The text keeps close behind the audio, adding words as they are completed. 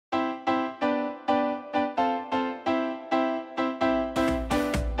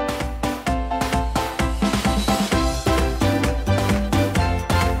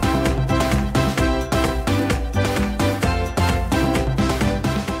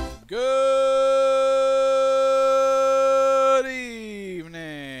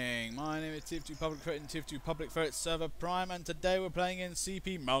Tier 2 Public Ferret and Tier 2 Public Ferret Server Prime, and today we're playing in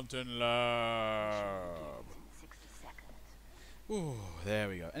CP Mountainlab. Ooh, there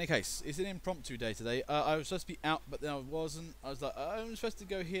we go. In any case, it's an impromptu day today. I was supposed to be out, but then I wasn't. I was like, I'm supposed to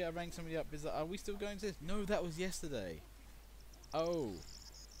go here. I rang somebody up. Is like, are we still going to this? No, that was yesterday. Oh.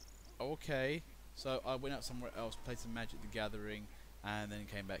 Okay. So I went out somewhere else, played some Magic the Gathering, and then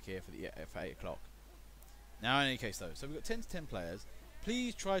came back here for 8 o'clock. Now, in any case, though, so we've got 10 to 10 players.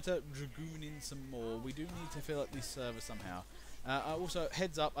 Please try to dragoon in some more. We do need to fill up these servers somehow. Also,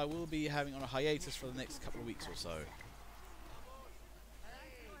 heads up, I will be having on a hiatus for the next couple of weeks or so.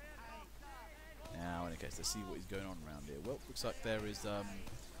 Now, in any case, let's see what is going on around here. Well, looks like there is, ooh,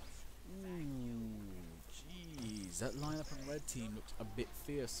 jeez, that lineup on red team looks a bit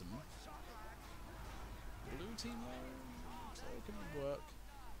fearsome. Blue team, though, so it can work.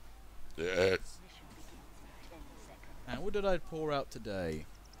 Yes. And what did I pour out today?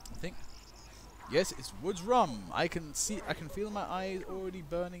 I think, yes, it's Woods rum. I can feel my eyes already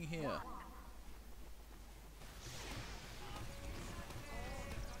burning here.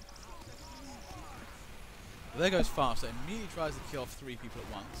 There goes Fast. It immediately tries to kill off 3 people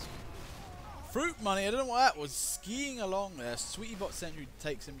at once. Fruit Money, I don't know what that was. Skiing along there. Sweetie Bot Sentry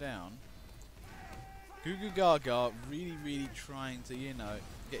takes him down. Goo Goo Gaga really trying to, you know,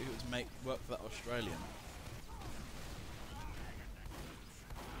 get people to make work for that Australian.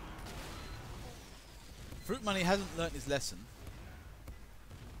 Fruit Money hasn't learnt his lesson.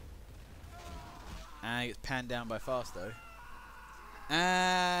 And he gets panned down by Fasto.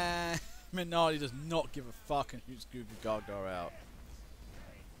 And Minardi does not give a fuck and shoots Goo Goo Gaga out.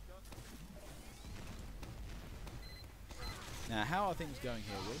 Now, how are things going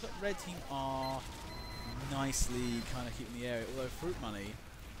here? Well, the red team are nicely kind of keeping the area, although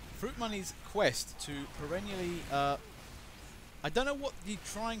Fruit Money's quest to perennially, I don't know what he's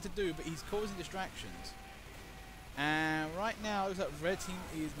trying to do, but he's causing distractions. And right now, it looks like red team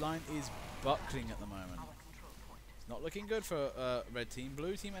line is buckling at the moment. It's not looking good for red team.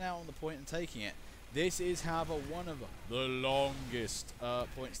 Blue team are now on the point and taking it. This is, however, one of the longest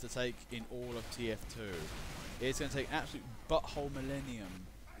points to take in all of TF2. It's going to take an absolute butthole millennium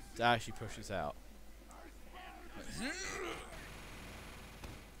to actually push this out.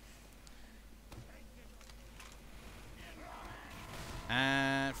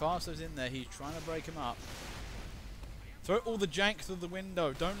 And Fasto's in there. He's trying to break him up. Throw all the jank through the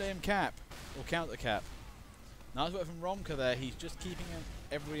window. Don't let him cap. Or counter cap. Nice work from Romka there. He's just keeping him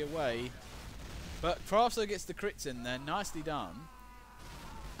every away. But Fasto gets the crits in there. Nicely done.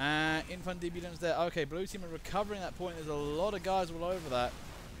 Infundibulum's there. Okay, blue team are recovering that point. There's a lot of guys all over that.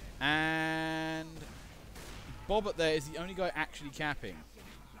 And Bobbert there is the only guy actually capping.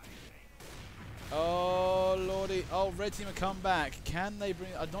 Oh, lordy. Oh, red team have come back. Can they bring...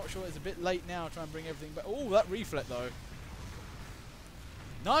 I'm not sure. It's a bit late now to try and bring everything back. Oh, that reflect, though.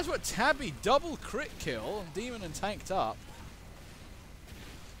 Nice work, Tabby. Double crit kill. Demon and tanked up.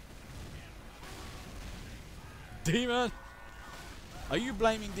 Demon! Are you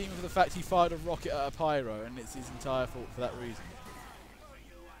blaming Demon for the fact he fired a rocket at a pyro and it's his entire fault for that reason?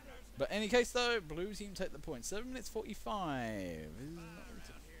 But in any case, though, blue team take the point. 7 minutes 45.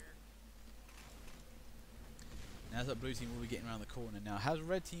 Now that blue team will be getting around the corner now. Has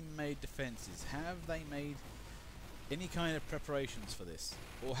red team made defences? Have they made any kind of preparations for this?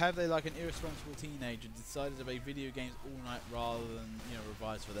 Or have they, like an irresponsible teenager, decided to play video games all night rather than, you know,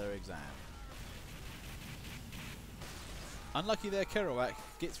 revise for their exam? Unlucky there, Kerouac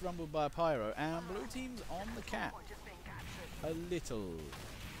gets rumbled by a pyro, and blue team's on the cap. A little.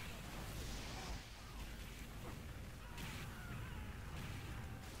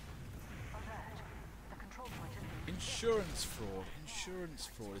 Insurance fraud. Insurance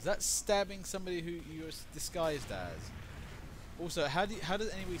fraud. Is that stabbing somebody who you're disguised as? Also, how does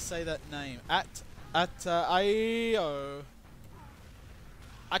anybody say that name? Ataio.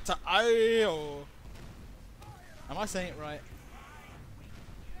 Ataio. Am I saying it right?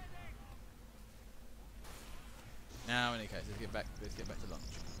 Now, in any case, let's get back to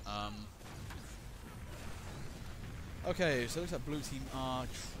lunch. Okay, so it looks like blue team are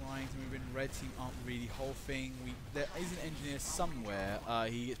trying to move in. Red team aren't really. Whole thing. There is an engineer somewhere.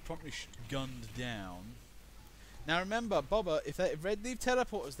 He gets promptly gunned down. Now remember, Bobber, if red leave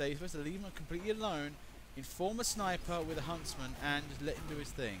teleporters there, you're supposed to leave him completely alone, inform a sniper with a huntsman, and just let him do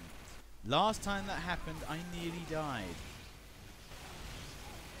his thing. Last time that happened, I nearly died.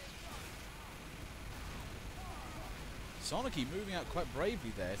 Sonicky moving out quite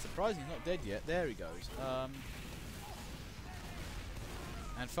bravely there. Surprisingly, he's not dead yet. There he goes.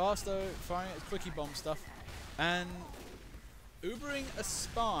 And Fasto firing his quickie bomb stuff. And Ubering a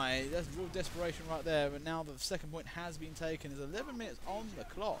spy, that's real desperation right there, but now the second point has been taken. There's 11 minutes on the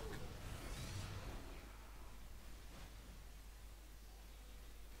clock.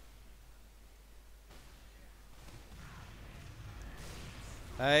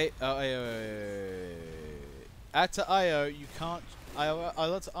 Hey, oh, hey. At IO, you can't. I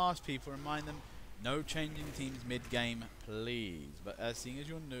like to ask people, remind them, no changing teams mid-game, please. But as seeing as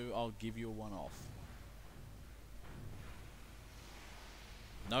you're new, I'll give you a one-off.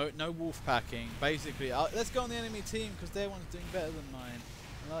 No wolf packing. Basically, let's go on the enemy team because their one's doing better than mine.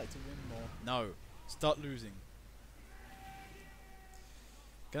 I like to win more. No, start losing.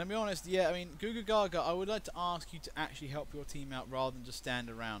 Gonna be honest, yeah, I mean, Guga Gaga, I would like to ask you to actually help your team out rather than just stand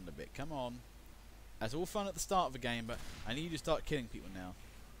around a bit. Come on. That's all fun at the start of the game, but I need you to start killing people now.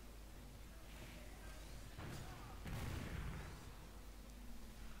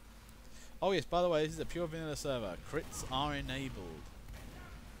 Oh yes, by the way, this is a pure vanilla server. Crits are enabled.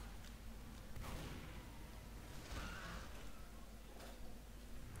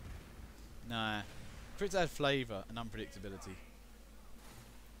 Nah. Crits add flavour and unpredictability.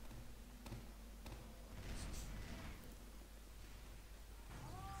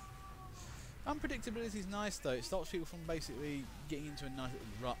 Unpredictability is nice though. It stops people from basically getting into a nice little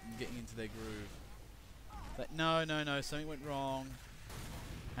rut and getting into their groove. Like, no, something went wrong.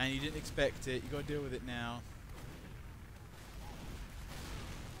 And you didn't expect it. You got to deal with it now.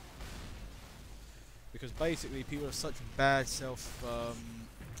 Because basically people have such bad self... oh,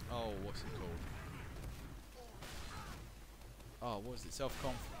 what's it called? Oh, what is it?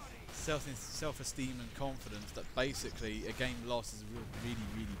 Self-esteem and confidence that basically a game lost is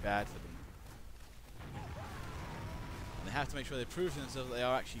really bad for them. And they have to make sure they prove to themselves that they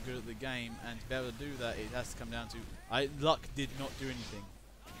are actually good at the game, and to be able to do that, it has to come down to luck did not do anything.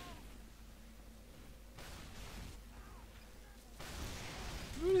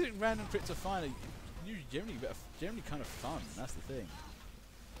 I really think random crits are fine. Usually generally kind of fun. That's the thing.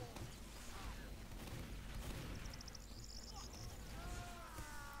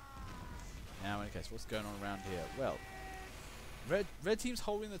 Now, okay, so what's going on around here? Well, red team's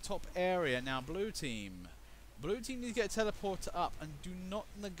holding the top area. Now, blue team needs to get a teleporter up, and do not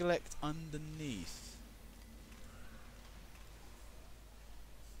neglect underneath.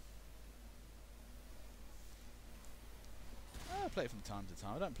 I play it from time to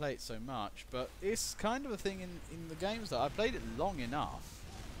time. I don't play it so much, but it's kind of a thing in the games that I played it long enough.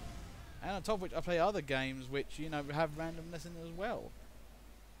 And on top of which, I play other games which, you know, have randomness in it as well.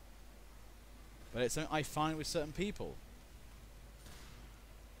 But it's something I find with certain people.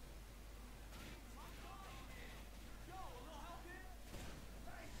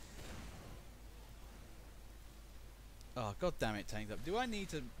 Oh, god damn it, Tanked Up. Do I need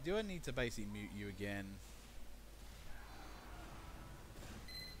to basically mute you again?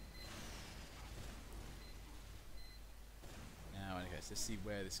 Now, okay, so let's see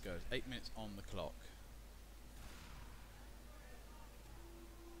where this goes. 8 minutes on the clock.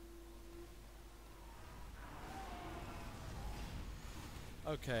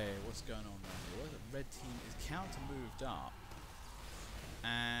 Okay, what's going on now? Well, the red team is counter moved up,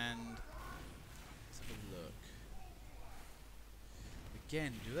 and let's have a look.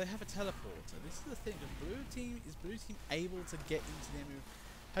 Again, do they have a teleporter? This is the thing. Is blue team able to get into their move?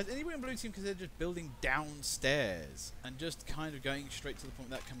 Has anyone in blue team considered just building downstairs and just kind of going straight to the point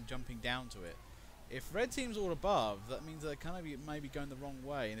without jumping down to it? If red team's all above, that means they're kind of maybe going the wrong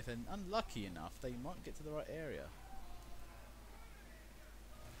way, and if they're unlucky enough, they might get to the right area.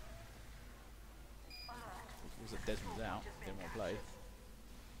 Was that Desmond's out? Didn't want to play.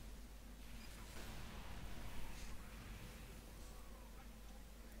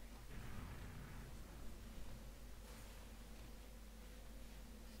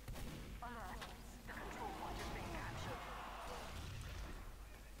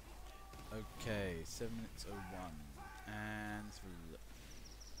 Okay, 7 minutes 01, and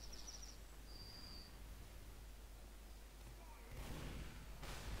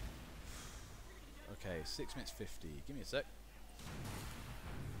okay, 6 minutes 50. Give me a sec.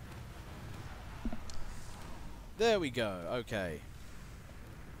 There we go. Okay.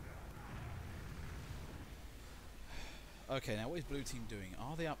 Okay, now what is blue team doing?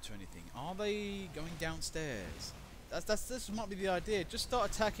 Are they up to anything? Are they going downstairs? This might be the idea. Just start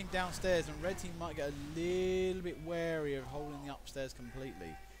attacking downstairs, and red team might get a little bit wary of holding the upstairs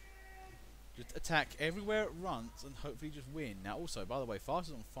completely. Just attack everywhere it runs, and hopefully just win. Now, also, by the way, fast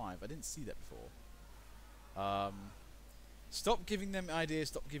is on 5. I didn't see that before. Stop giving them ideas.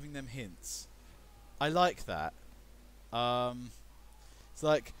 Stop giving them hints. I like that. It's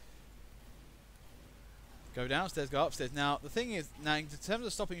like Go downstairs, go upstairs. Now, the thing is, now in terms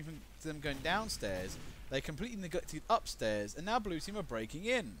of stopping from them going downstairs, they completely neglected upstairs, and now blue team are breaking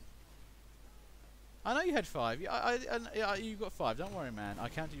in. I know you had 5. Yeah, you got 5. Don't worry, man. I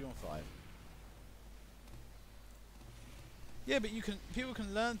counted you on 5. Yeah, but people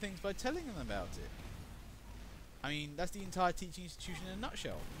can learn things by telling them about it. I mean, that's the entire teaching institution in a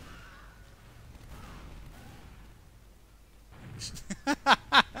nutshell.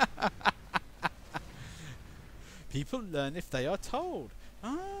 People learn if they are told.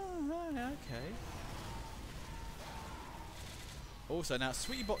 Oh, right, okay. Also, now,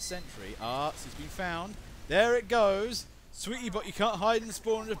 SweetieBot Sentry. It's been found. There it goes. SweetieBot, you can't hide in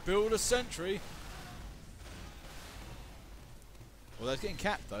spawn and just build a sentry. Well, that's getting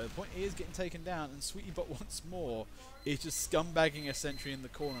capped, though. The point is getting taken down, and SweetieBot once more is just scumbagging a sentry in the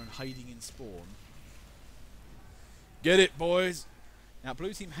corner and hiding in spawn. Get it, boys! Now,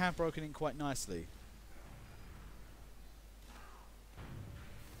 blue team have broken in quite nicely.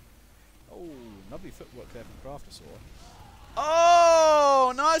 Oh, lovely footwork there from Craftosaur.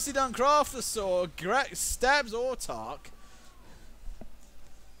 Oh, nicely done, Craftosaur. Stabs Autark.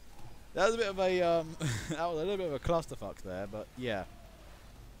 That was a bit of a that was a little bit of a clusterfuck there, but yeah.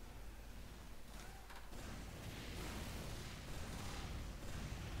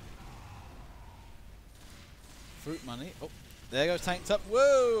 Fruit money. Oh, there goes tanked up.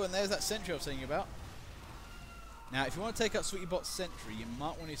 Whoa, and there's that sentry I was saying about. Now, if you want to take out SweetieBot's sentry, you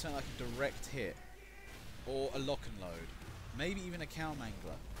might want to do something like a direct hit, or a lock and load, maybe even a cow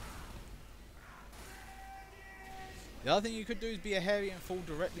mangler. The other thing you could do is be a heavy and fall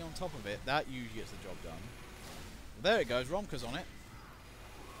directly on top of it. That usually gets the job done. Well, there it goes. Romka's on it.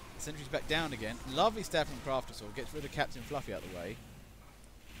 Sentry's back down again. Lovely stab from Craftosaur. Gets rid of Captain Fluffy out of the way.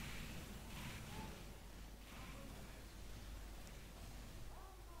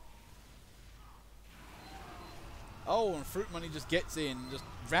 Oh, and Fruit Money just gets in. Just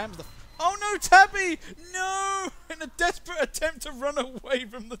rams the... Oh no, Tabby! No! In a desperate attempt to run away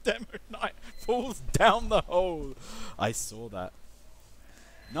from the Demo Knight, falls down the hole. I saw that.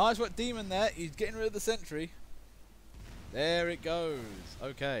 Nice work, Demon there. He's getting rid of the sentry. There it goes.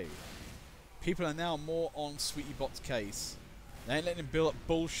 Okay. People are now more on SweetieBot's case. They ain't letting him build up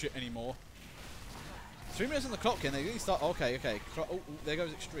bullshit anymore. 3 minutes on the clock, and they really start... Okay. Oh, there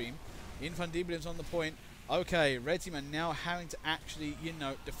goes Extreme. Infundibulium's on the point. Okay, red team are now having to actually, you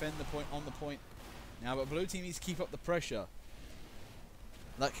know, defend the point on the point. Now, but blue team needs to keep up the pressure.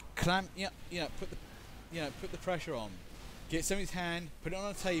 Like clamp, put the pressure on. Get somebody's hand, put it on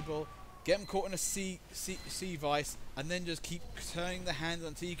a table, get them caught in a C vice, and then just keep turning the hands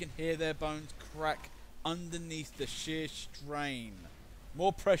until you can hear their bones crack underneath the sheer strain.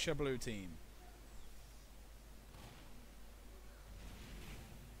 More pressure, blue team.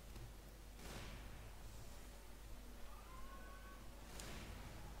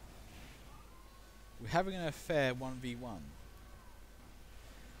 We're having an affair 1v1.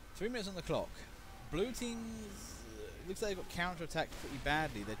 3 minutes on the clock. Blue teams looks like they've got counter-attacked pretty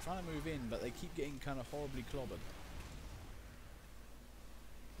badly. They're trying to move in, but they keep getting kind of horribly clobbered.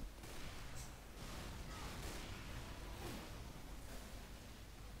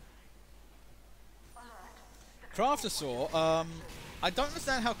 Craftosaur, I don't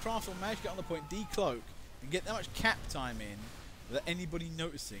understand how Craftosaur managed to get on the point, decloak, and get that much cap time in without anybody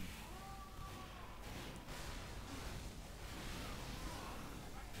noticing.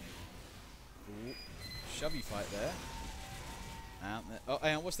 Ooh, shovey fight there. Oh,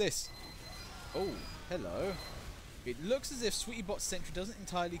 and what's this? Oh, hello. It looks as if SweetieBot's sentry doesn't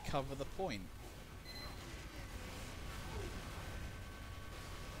entirely cover the point.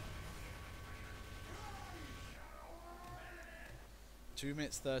 Two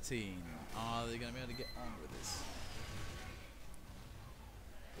minutes 13. Are they going to be able to get on with this?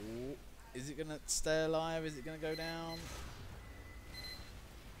 Oh, is it going to stay alive? Is it going to go down?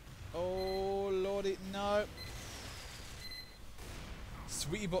 Oh, lordy, no.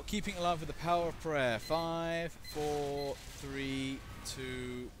 SweetieBot keeping alive with the power of prayer. 5, 4, 3,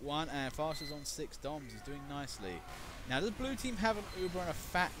 2, 1. And Fastest on 6 Doms. He's doing nicely. Now, does blue team have an Uber and a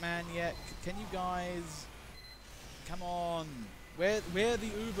Fat Man yet? Can you guys... Come on. Where are the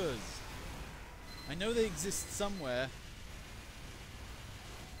Ubers? I know they exist somewhere.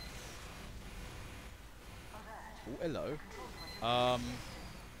 Oh, hello.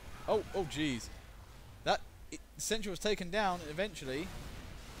 Oh, jeez. The sentry was taken down eventually.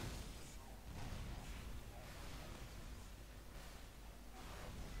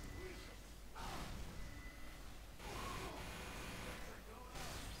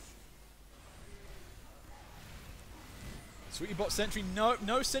 SweetieBot sentry.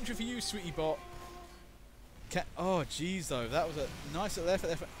 No sentry for you, SweetieBot. Oh, jeez, though. That was a nice little effort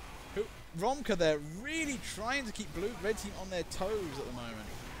there. Romka there really trying to keep red team on their toes at the moment.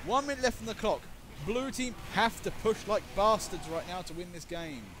 1 minute left on the clock. Blue team have to push like bastards right now to win this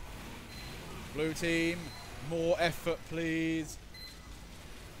game. Blue team, more effort, please.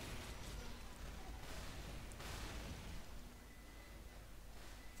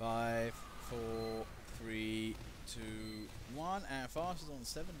 Five, 4, 3, 2, 1, and fast is on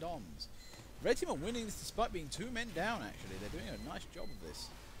 7 DOMs. Red team are winning this despite being 2 men down, actually. They're doing a nice job of this.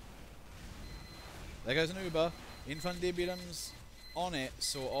 There goes an Uber. Infundibulum's on it,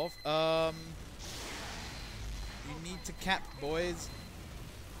 sort of. You need to cap, boys.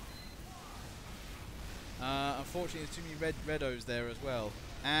 Unfortunately, there's too many reddos there as well.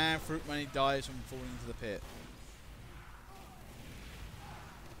 And Fruit Money dies from falling into the pit.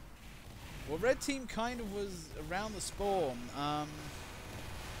 Well, red team kind of was around the spawn.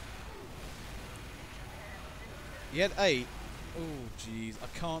 He had 8. Oh, jeez. I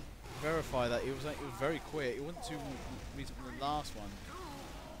can't verify that. It was very quick. It wasn't too recent from the last one.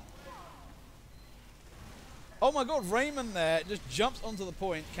 Oh my god, Raymond there just jumps onto the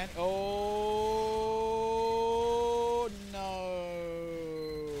point. Oh no.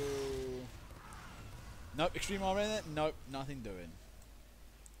 Nope, extreme armor in there? Nope, nothing doing.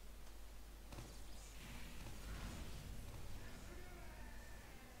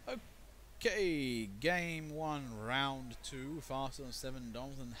 Okay, game 1, round 2, faster than 7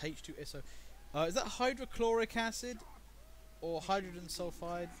 DOMs and H2SO. Is that hydrochloric acid or hydrogen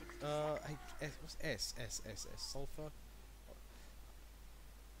sulfide? What's S? Sulfur?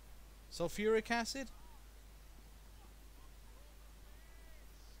 Sulfuric acid?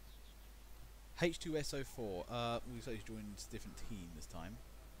 H2SO4. Looks like he's joined a different team this time.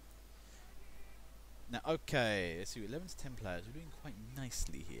 Now, okay, let's see, 11 to 10 players. We're doing quite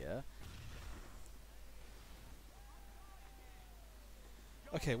nicely here.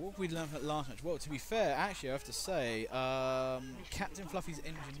 Okay, what have we learned from that last match? Well, to be fair, actually, I have to say, Captain Fluffy's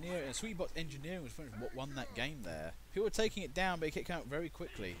engineering, Sweetbot's engineering was what won that game there. People were taking it down, but it kept coming out very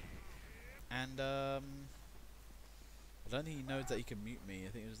quickly. And, I don't think he knows that he can mute me.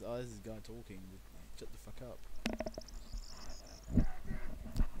 I think it was, oh, this is this guy talking. Shut the fuck up.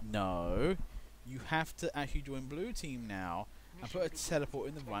 No. You have to actually join blue team now and put a teleport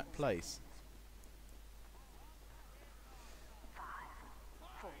in the right place.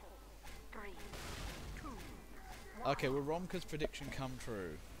 Okay, will Romka's prediction come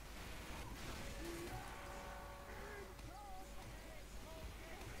true?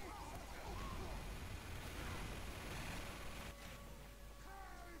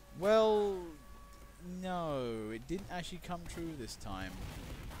 Well, no, it didn't actually come true this time.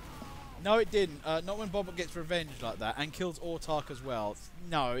 No, it didn't. Not when Bobbert gets revenge like that and kills Autark as well.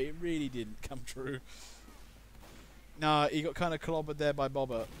 No, it really didn't come true. No, he got kind of clobbered there by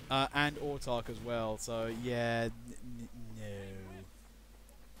Bobbert and Autark as well. So yeah, no.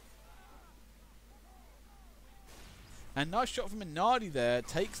 And nice shot from Minardi there.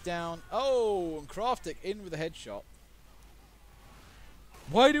 Takes down. Oh, and Kraftik in with a headshot.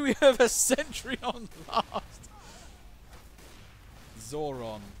 Why do we have a sentry on last?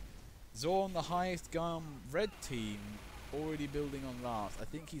 Zoron. Zorn, the highest guy on red team, already building on last. I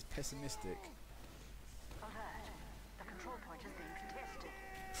think he's pessimistic. The control point is being contested.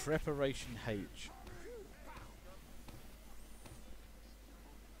 Preparation H.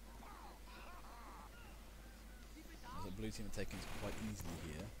 The blue team are taking this quite easily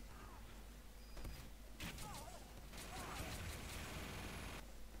here.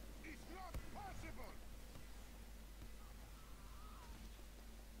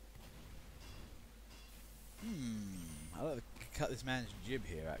 I'd like to cut this man's jib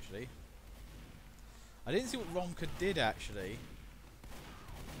here, actually. I didn't see what Romka did, actually.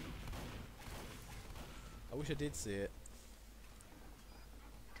 I wish I did see it.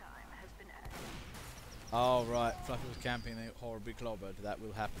 Time has been added. Oh, right. Fluffy was camping and horribly clobbered. That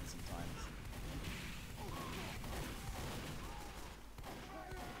will happen sometimes.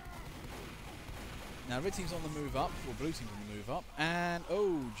 Now, red team's on the move up, or blue team's on the move up, and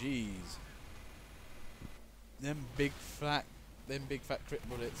oh, jeez. Them big fat crit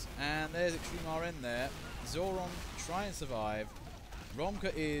bullets. And there's Extreme RN there. Zoron trying to survive.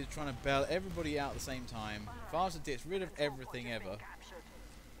 Romka is trying to bail everybody out at the same time. Faster gets rid of everything ever.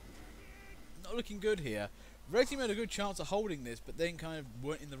 Not looking good here. Red team had a good chance of holding this, but then kind of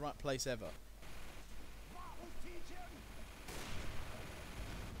weren't in the right place ever.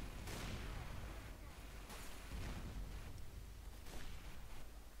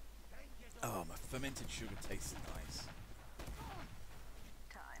 Oh, my fermented sugar tastes nice.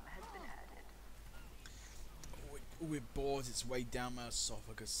 Time has been it bores its way down my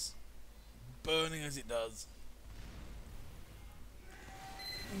esophagus, burning as it does.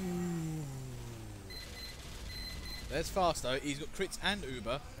 Ooh. There's fast though. He's got crits and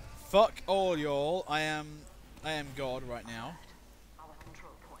Uber. Fuck all y'all. I am God right now. Our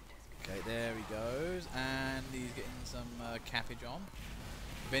control point has been Okay, there he goes, and he's getting some cappage on.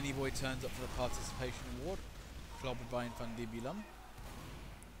 Benny Boy turns up for the participation award, clobbered by Infundibulum.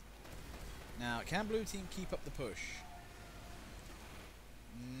 Now, can Blue Team keep up the push?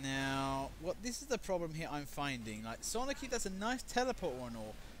 Now, this is the problem here I'm finding. Like, Sonic, that's a nice teleport and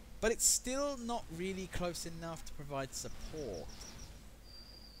all, but it's still not really close enough to provide support.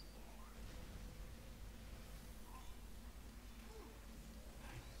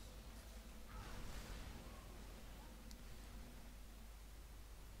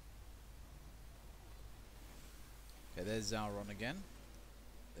 Okay, there's Zauron again.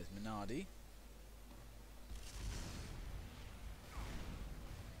 There's Minardi.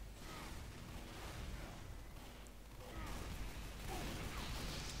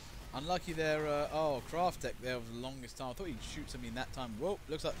 Unlucky there. Oh, Craft Deck there for the longest time. I thought he'd shoot something in that time. Whoa,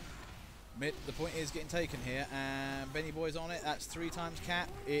 looks like the point is getting taken here. And Benny Boy's on it. That's 3 times cap.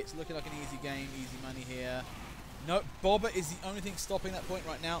 It's looking like an easy game, easy money here. Nope, Bobber is the only thing stopping that point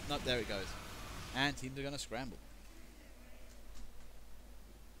right now. Nope, there it goes. And teams are going to scramble.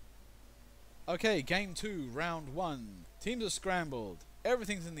 Okay, game 2, round 1. Teams are scrambled.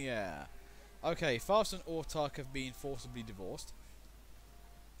 Everything's in the air. Okay, Fast and Autark have been forcibly divorced.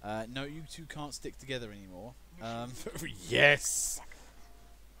 No, you two can't stick together anymore. Yes!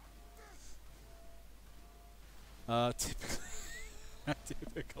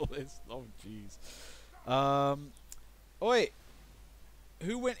 Typical list. Oh, jeez. Oh, wait.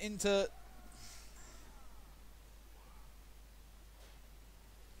 Who went into...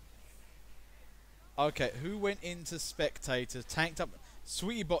 Okay, who went into spectators, tanked up...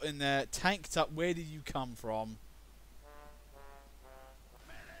 Sweetie Bot in there, tanked up. Where did you come from?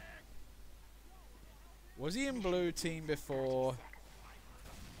 Was he in blue team before?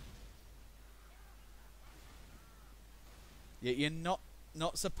 Yeah, you're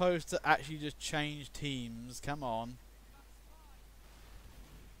not supposed to actually just change teams. Come on.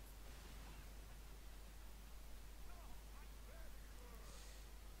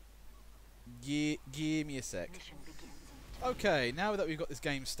 Give me a sec. Okay, now that we've got this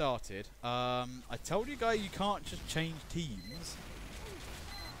game started, I told you guys you can't just change teams.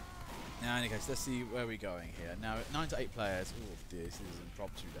 Now, in any case, let's see where we're going here. Now, 9 to 8 players. Oh dear, this is in prob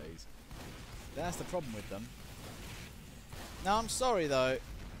 2 days. That's the problem with them. Now, I'm sorry though.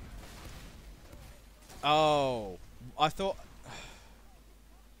 Oh, I thought.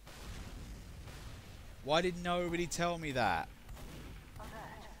 Why did nobody tell me that?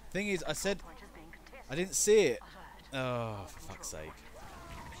 Thing is, I said I didn't see it. Oh, for fuck's sake.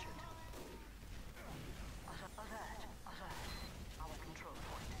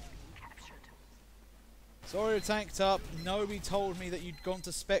 Sorry, tanked up. Nobody told me that you'd gone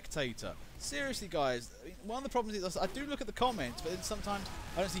to spectator. Seriously, guys. I mean, one of the problems is I do look at the comments, but then sometimes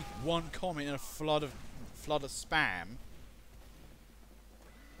I don't see one comment in a flood of spam.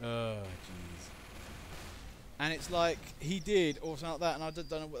 Oh, jeez. And it's like he did or something like that, and I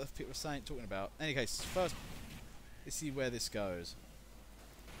don't know what the people were talking about. In any case, first, let's see where this goes.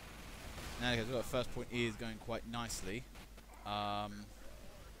 Now, okay, the first point is going quite nicely.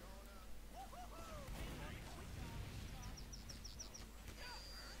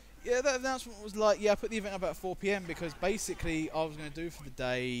 Yeah, that announcement was like, yeah, I put the event up at 4 PM because basically I was going to do for the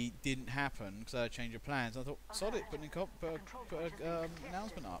day didn't happen because I had a change of plans. I thought, sod it, put an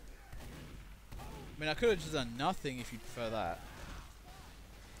announcement up. I mean, I could have just done nothing if you prefer that.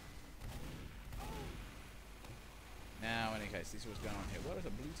 Now, in any case, this is what's going on here. What is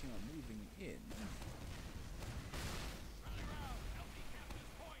the blue team are moving in?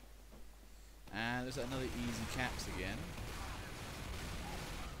 And there's another easy caps again.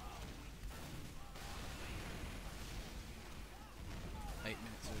 8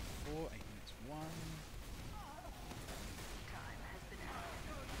 minutes of 4, 8 minutes 1.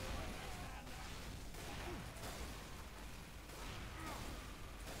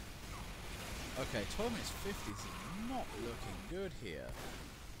 Okay, 12 minutes 50 is not looking good here.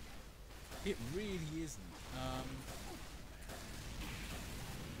 It really isn't.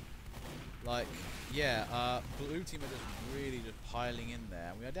 Like, yeah, blue team are just really just piling in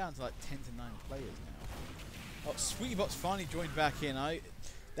there. We are down to like 10 to 9 players now. Oh, Sweetie Bot's finally joined back in.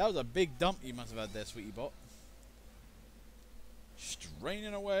 That was a big dump you must have had there, Sweetie Bot.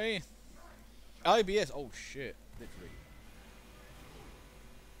 Straining away. IBS. Oh shit, literally.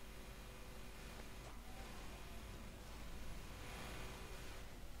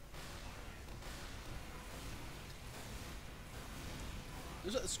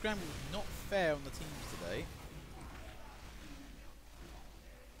 Looks like the scramble was not fair on the teams today.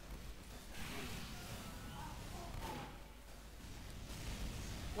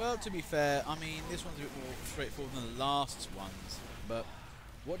 Well, to be fair, I mean, this one's a bit more straightforward than the last ones, but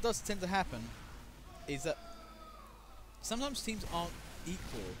what does tend to happen is that sometimes teams aren't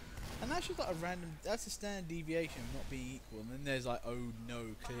equal, and that's just like a random, that's a standard deviation of not being equal, and then there's like, oh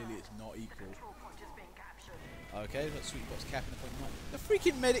no, clearly it's not equal. Control point is being captured. Okay, that Sweetbot's capping the point. The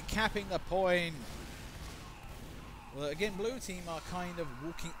freaking medic capping the point! Well, again, blue team are kind of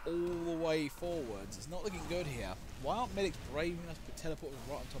walking all the way forwards. It's not looking good here. Why aren't medics brave enough to put teleporters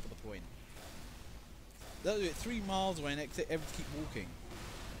right on top of the point? They'll do it 3 miles away and ever to keep walking.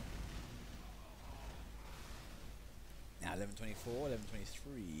 Now 11:24,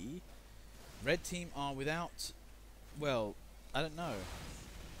 11:23. Red team are without, well, I don't know.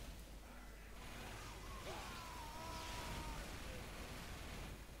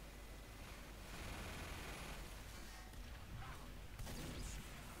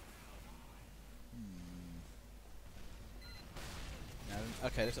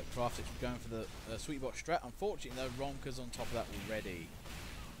 Okay, looks like Craftix going for the Sweetbot strat. Unfortunately, though, Ronka's on top of that already.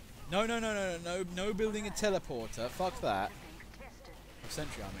 No building a teleporter. Fuck that.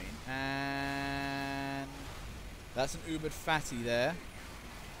 Sentry, I mean. And that's an Ubered Fatty there.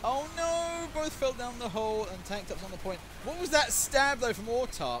 Oh no! Both fell down the hole and tanked up on the point. What was that stab, though, from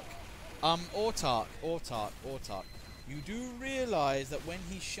Autark? Autark. You do realise that when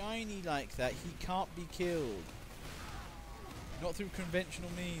he's shiny like that, he can't be killed. Not through conventional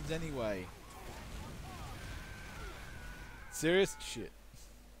means, anyway. Serious shit.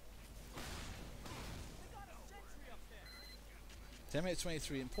 10 minutes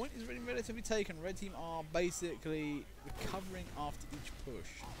 23, and point is really relatively taken. Red team are basically recovering after each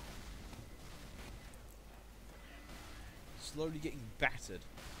push. Slowly getting battered.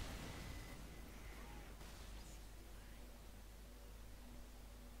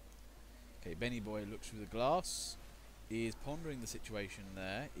 Okay, Benny Boy looks through the glass. He is pondering the situation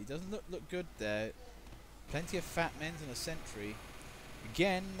there. It doesn't look good there. Plenty of fat men's and a sentry.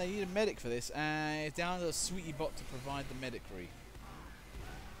 Again, they need a medic for this, and it's down to the Sweetie Bot to provide the medicry.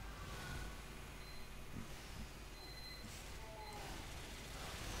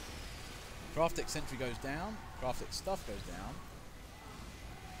 Craftix sentry goes down. Craftix stuff goes down.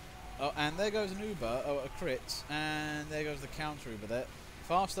 Oh, and there goes an Uber, a crit, and there goes the counter Uber there.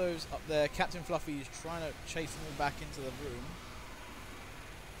 Fasto's up there. Captain Fluffy is trying to chase them all back into the room.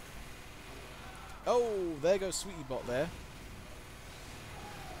 Oh, there goes Sweetie Bot there.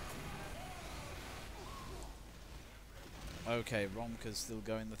 Okay, Romka's still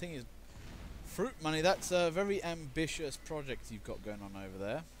going. The thing is, Fruit Money, that's a very ambitious project you've got going on over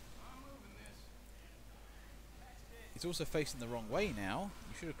there. It's also facing the wrong way now.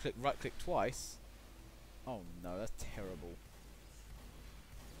 You should have right-clicked twice. Oh no, that's terrible.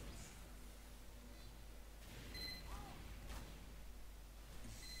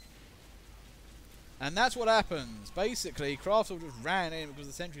 And that's what happens. Basically, Craftsville just ran in because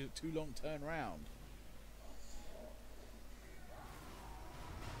the sentry took too long to turn around.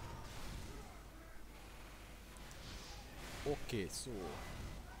 Okay, so.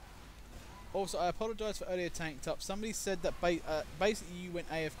 Also, I apologise for earlier tanked up. Somebody said that basically you went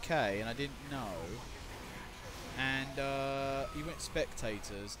AFK and I didn't know. And you went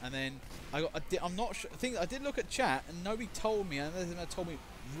spectators, and then I'm not sure. I did look at chat and nobody told me, and they told me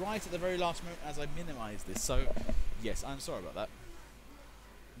right at the very last moment as I minimised this. So, yes, I'm sorry about that.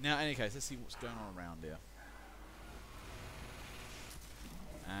 Now, in any case, let's see what's going on around here.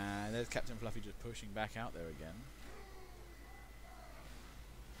 And there's Captain Fluffy just pushing back out there again.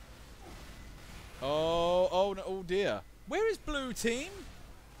 Oh no, oh dear. Where is blue team?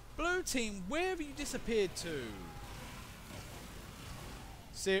 Blue team, where have you disappeared to?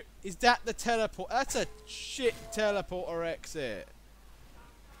 Is that the teleport? That's a shit teleporter exit.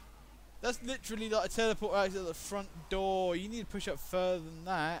 That's literally like a teleporter exit at the front door. You need to push up further than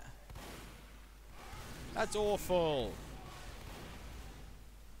that. That's awful.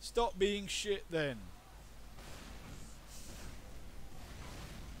 Stop being shit then.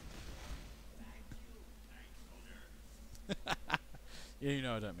 Yeah, you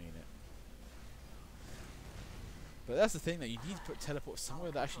know I don't mean it. But that's the thing, that you need to put teleport somewhere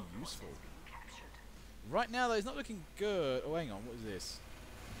that's actually useful. Right now, though, it's not looking good. Oh, hang on, what is this?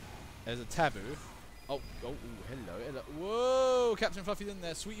 There's a taboo. Oh, hello. Whoa, Captain Fluffy's in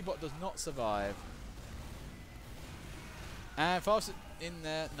there. Sweetie Bot does not survive. And Fast in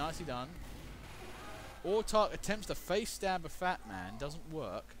there, nicely done. Autark attempts to face stab a fat man, doesn't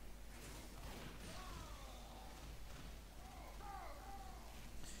work.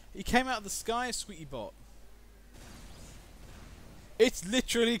 He came out of the sky, Sweetie Bot. It's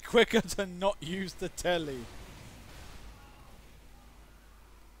literally quicker to not use the telly.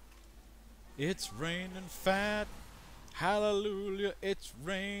 It's raining fat. Hallelujah, it's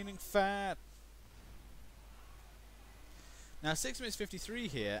raining fat. Now 6 minutes 53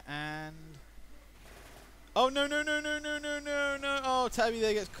 here, and oh no no no no no no no no! Oh, Tabby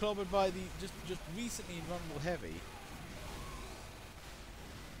there gets clobbered by the just recently invulnerable heavy.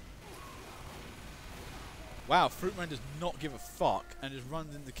 Wow, Fruitman does not give a fuck and just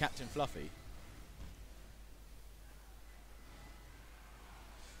runs into Captain Fluffy.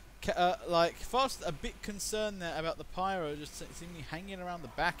 Like, Fast a bit concerned there about the Pyro just seemingly hanging around the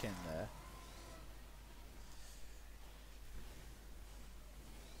back end there.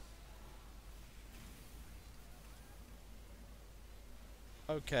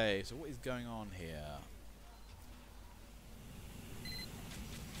 Okay, so what is going on here?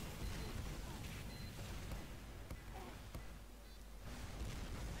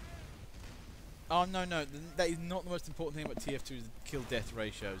 Oh no no, that is not the most important thing about TF2's kill death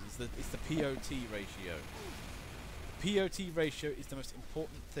ratios. It's the POT ratio. The POT ratio is the most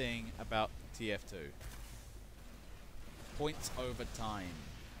important thing about TF2. Points over time.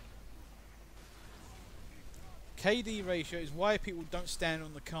 KD ratio is why people don't stand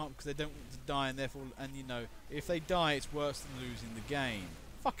on the cart, because they don't want to die, and therefore, and you know, if they die, it's worse than losing the game.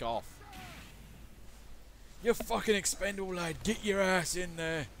 Fuck off. You're fucking expendable, lad. Get your ass in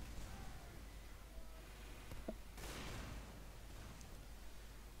there.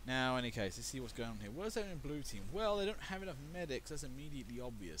 Now, in any case, let's see what's going on here. What is that in blue team? Well, they don't have enough medics. That's immediately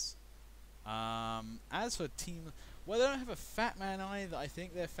obvious. As for team... Well, they don't have a fat man either. I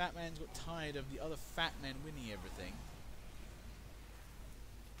think their fat man's got tired of the other fat men winning everything.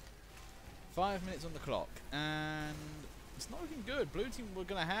 5 minutes on the clock. And it's not looking good. Blue team were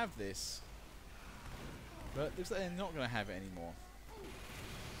going to have this. But it looks like they're not going to have it anymore.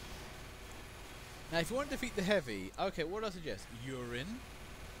 Now, if you want to defeat the heavy... Okay, what do I suggest? Urine.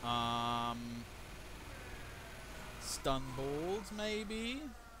 Stun balls, maybe?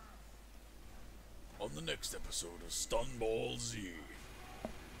 On the next episode of Stun Ball Z.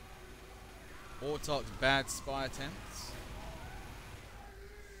 Autark's bad spy attempts.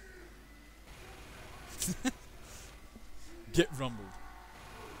 Get rumbled.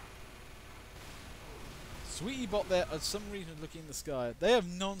 Sweetie Bot there, for some reason, looking in the sky. They have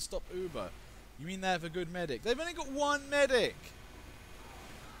non-stop Uber. You mean they have a good medic? They've only got one medic!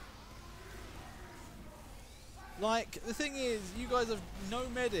 Like, the thing is, you guys have no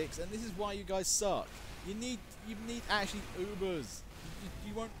medics, and this is why you guys suck. You need actually Ubers.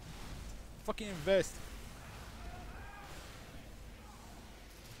 You won't fucking invest.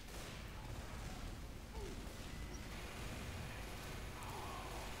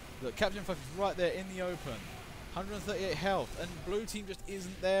 Look, Captain Fluffy's right there in the open. 138 health, and blue team just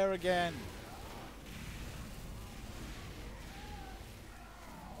isn't there again.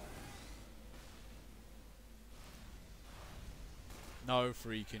 No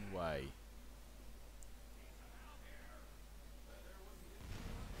freaking way.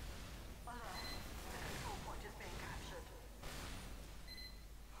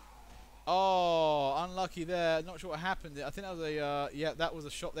 Oh, unlucky there. Not sure what happened there. I think that was a yeah, that was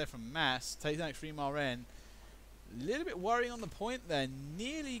a shot there from Mass. Takes down Extreme RN. A little bit worrying on the point there.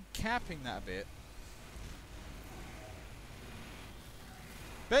 Nearly capping that a bit.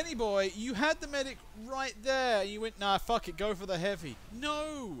 Benny boy, you had the medic right there. You went, nah, fuck it, go for the heavy.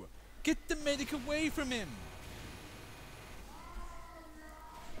 No! Get the medic away from him.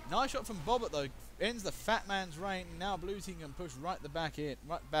 Nice shot from Bobbert though. Ends the fat man's reign. Now blue team can push right back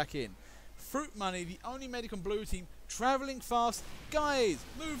in. Fruit Money, the only medic on blue team, travelling fast. Guys,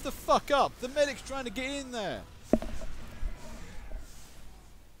 move the fuck up. The medic's trying to get in there.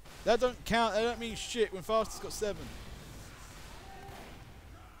 That don't count. That don't mean shit when Faster's got 7.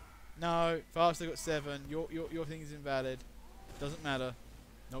 No, Faster got 7. Your thing is invalid. Doesn't matter.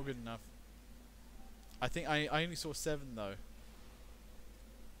 Not good enough. I think I only saw 7 though.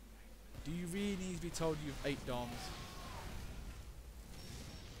 Do you really need to be told you have 8 DOMs?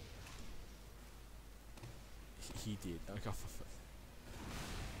 He did. Oh, God.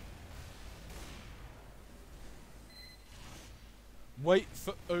 Wait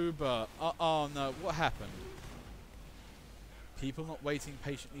for Uber. Oh no, what happened? People not waiting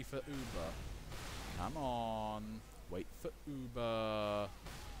patiently for Uber. Come on. Wait for Uber.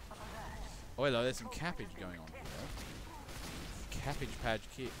 Oh hello, there's some cappage going on here. Cappage Patch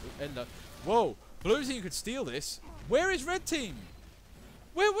Kid. Hello. Whoa! Blue team could steal this. Where is red team?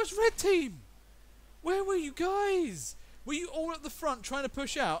 Where was red team? Where were you guys? Were you all at the front trying to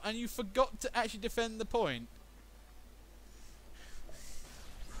push out and you forgot to actually defend the point?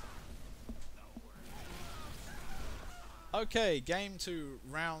 Okay, game 2,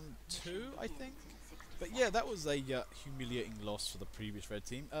 round 2, I think. But yeah, that was a humiliating loss for the previous red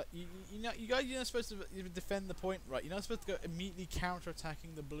team. You know, you guys, you're not supposed to defend the point, right? You're not supposed to go immediately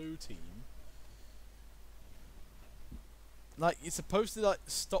counter-attacking the blue team. Like, you're supposed to like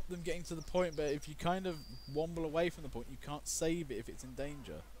stop them getting to the point, but if you kind of womble away from the point, you can't save it if it's in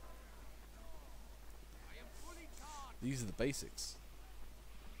danger. These are the basics.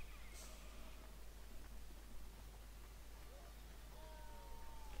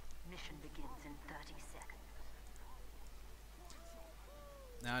 Mission begins in 30 seconds.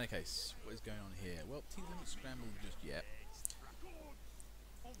 Now, in any case, what is going on here? Well, teams haven't scrambled just yet.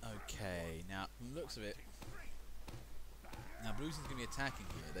 Okay, now, from the looks of it, now blue team's going to be attacking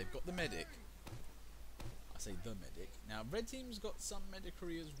here. They've got the medic. I say the medic. Now, red team's got some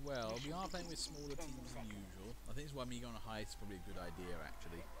medicry as well. We are playing with smaller teams than usual. I think this is why me going on a high is probably a good idea,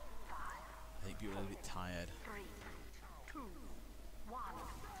 actually. I think people are a little bit tired. 3, 2, 1.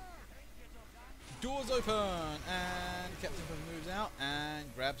 Doors open, and Captain Puff moves out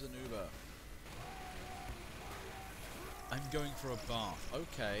and grabs an Uber. I'm going for a bath.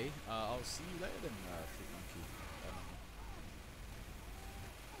 Okay, I'll see you later then, Fruit Monkey.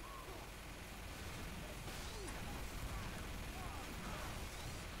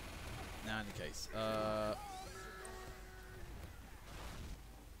 Now, in any case,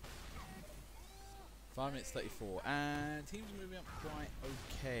 5 minutes 34, and teams are moving up quite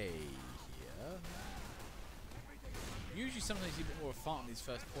okay here. Usually sometimes you see a bit more of a fight on these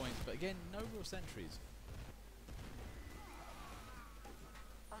first points, but again, no real sentries.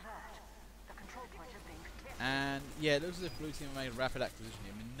 And yeah, it looks as if blue team have made a rapid acquisition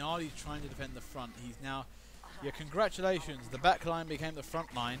here. Minardi's trying to defend the front. He's now, yeah, congratulations, the back line became the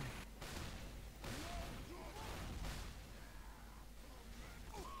front line.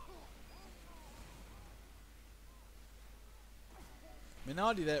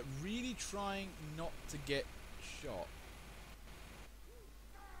 Minardi there, really trying not to get shot.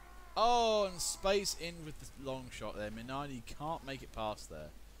 Oh, and space in with the long shot there. Minardi can't make it past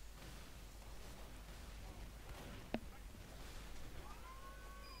there.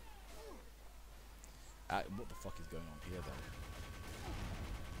 What the fuck is going on here,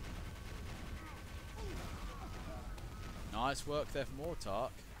 though? Nice work there from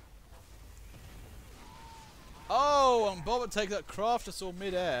Mortark. Oh, and Bobbert takes that crafter saw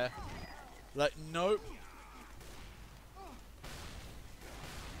mid-air. Like, nope.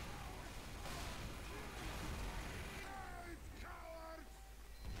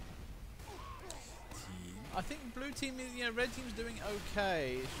 I think blue team is, you know, red team's doing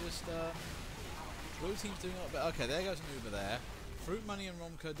okay. It's just, blue team's doing a lot better. Okay, there goes an Uber there. Fruit Money and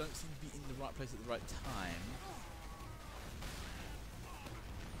Romka don't seem to be in the right place at the right time.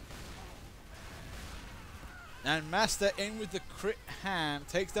 And Master in with the crit ham,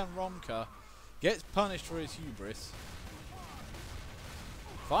 takes down Romka, gets punished for his hubris.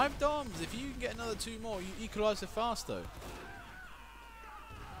 5 DOMs, if you can get another 2 more, you equalise it fast though.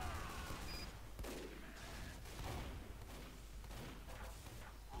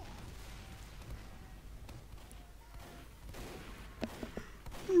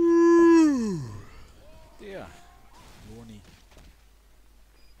 Dear. Warning.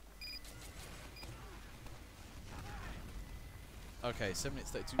 Okay, 7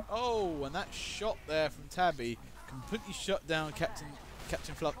 minutes 32. Oh, and that shot there from Tabby completely shut down Captain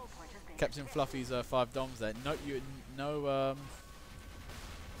Fluffy's 5 DOMs there.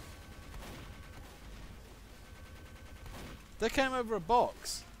 They came over a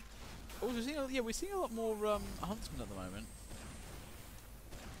box. Oh, we're seeing a lot more huntsmen at the moment.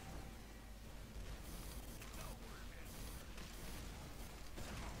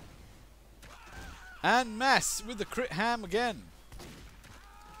 And Mass with the crit ham again.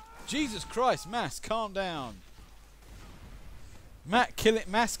 Jesus Christ, Mass, calm down. Mass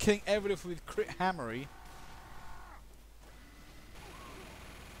killing everyone with crit hammery.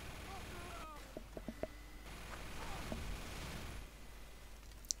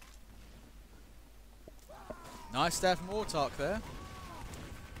 Nice stab from Autark there.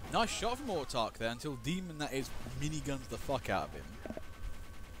 Nice shot from Autark there until Demon, that is, miniguns the fuck out of him.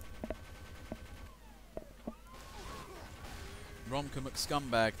 Romka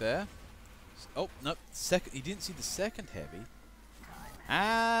McScumbag there. Oh, no, he didn't see the second heavy.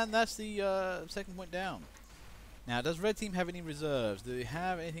 And that's the second point down. Now, does red team have any reserves? Do they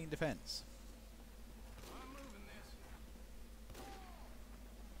have anything in defense?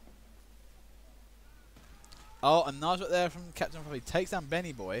 Oh, and nice right there from Captain Fluffy. Takes down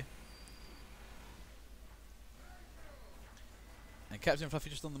Benny Boy. And Captain Fluffy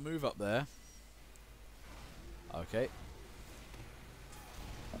just on the move up there. Okay.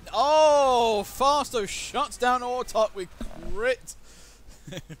 Oh, Fasto shuts down Autok with crit.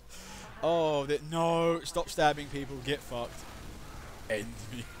 Oh, no. Stop stabbing people. Get fucked. End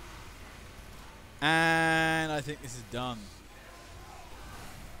me. And I think this is done.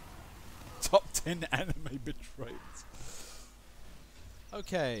 Top 10 anime betrayals.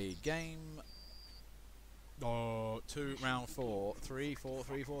 Okay, game 2, round 4. 3, 4,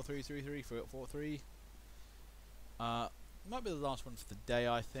 3, 4, 3, 3, 3, 4, 4, 3. Might be the last one for the day,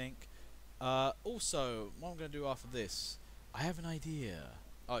 I think. Also, what I'm going to do after this, I have an idea.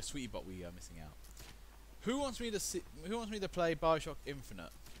 Oh, it's Sweetie Bot we are missing out. Who wants me to play BioShock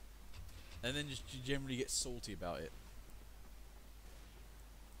Infinite? And then just generally get salty about it.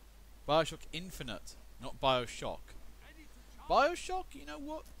 BioShock Infinite, not BioShock. BioShock, you know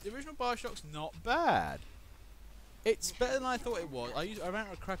what? The original BioShock's not bad. It's better than I thought it was. I ran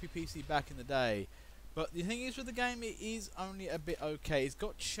on a crappy PC back in the day. But the thing is with the game, it is only a bit okay. It's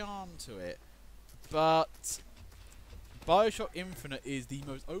got charm to it. But BioShock Infinite is the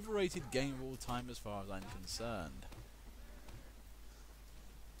most overrated game of all time as far as I'm concerned.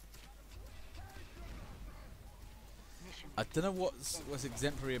 I don't know what's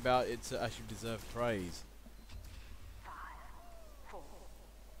exemplary about it to actually deserve praise. 5, 4,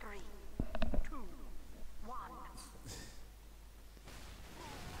 3, 2, 1.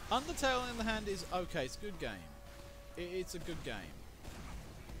 Undertale, on the hand, is okay. It's a good game. It's a good game.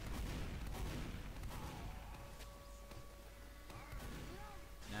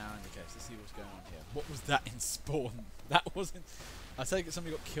 Now, in the case, let's see what's going on here. What was that in Spawn? That wasn't. I take it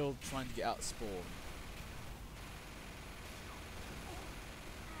somebody got killed trying to get out of Spawn.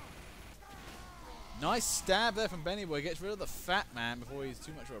 Nice stab there from Benny Boy. Gets rid of the fat man before he's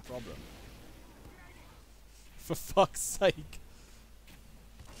too much of a problem. For fuck's sake.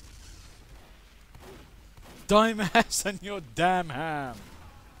 Die Mass and your damn ham.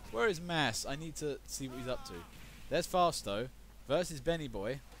 Where is Mass? I need to see what he's up to. There's Fasto versus Benny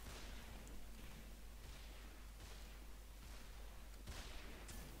Boy.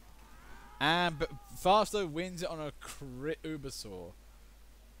 And Fasto wins it on a crit Ubersaw.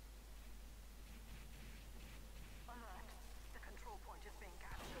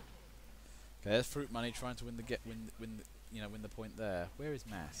 Okay, there's Fruit Money trying to win the point there. Where is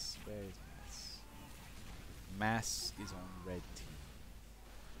Mass? Where is Mass? Mass is on red team.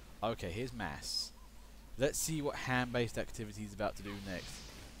 Okay, here's Mass. Let's see what ham-based activity he's about to do next.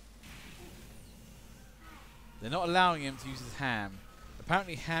 They're not allowing him to use his ham.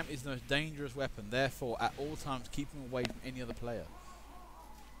 Apparently ham is the most dangerous weapon, therefore at all times keep him away from any other player.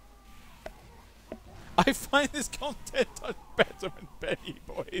 I find this content better when Benny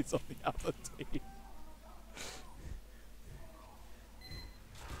Boy is on the other team.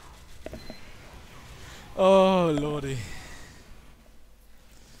 Oh lordy,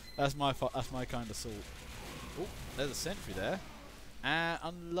 that's my kind of salt. Oh, there's a sentry there, and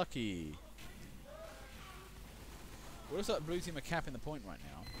unlucky. Well, looks like blue team are capping the point right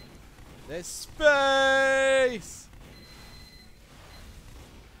now. There's space.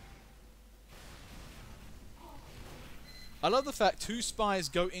 I love the fact 2 spies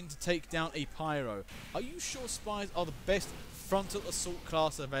go in to take down a pyro. Are you sure spies are the best frontal assault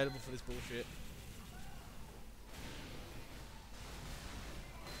class available for this bullshit?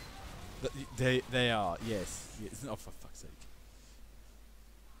 They are, yes. Oh, for fuck's sake.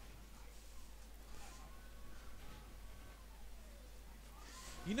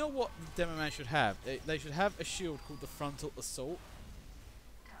 You know what the demo man should have? They should have a shield called the frontal assault.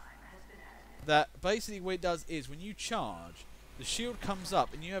 That basically what it does is when you charge, the shield comes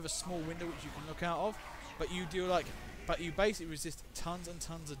up and you have a small window which you can look out of, but you basically resist tons and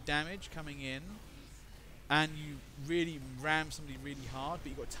tons of damage coming in, and you really ram somebody really hard, but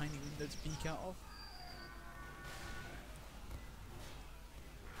you've got a tiny window to peek out of.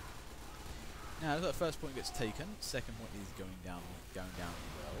 Now the first point gets taken, second point is going down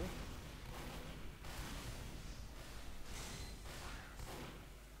well.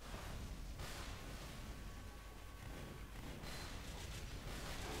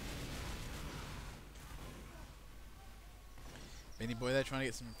 Benny Boy there trying to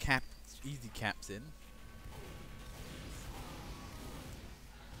get some easy caps in.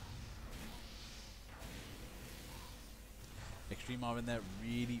 Extreme are in there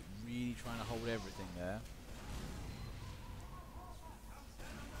really trying to hold everything there.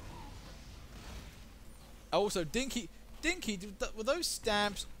 Also, Dinky, were those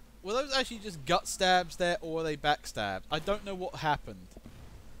stabs Were those actually just gut stabs there, or were they backstabs? I don't know what happened.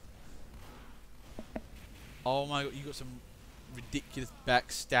 Oh my god, you got some ridiculous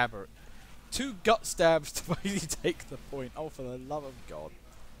backstabber. 2 gut stabs to basically take the point. Oh, for the love of God.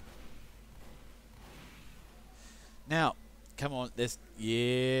 Now, come on,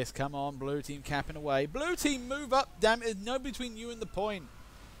 yes, come on, blue team capping away. Blue team, move up, damn it, there's no between you and the point.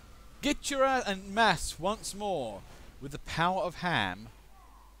 Get your ass and mass once more with the power of ham.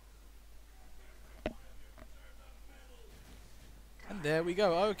 And there we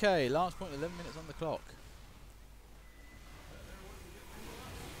go. Okay, last point, 11 minutes on the clock.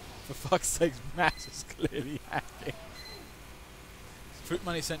 For fuck's sake, Mass is clearly hacking. Fruit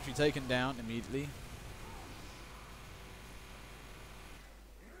Money Sentry taken down immediately.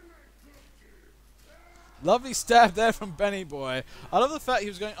 Lovely stab there from Benny Boy. I love the fact he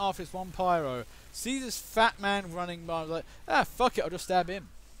was going after his one pyro. Sees this fat man running by, like, ah, fuck it, I'll just stab him.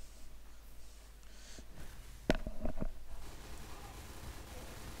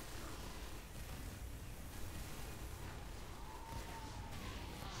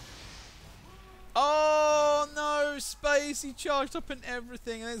 Oh no, Space! He charged up and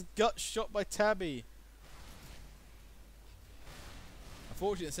everything, and his gut shot by Tabby.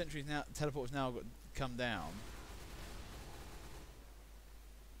 Unfortunately, the sentry's now teleport's now got come down.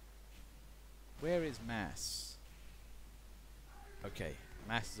 Where is Mass? Okay,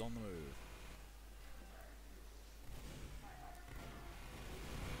 Mass is on the move.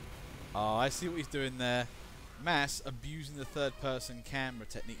 Oh, I see what he's doing there. Mass abusing the third-person camera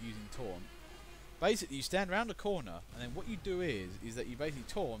technique using taunt. Basically, you stand around a corner, and then what you do is that you basically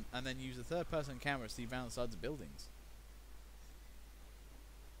taunt, and then use the third-person camera to see around the sides of buildings.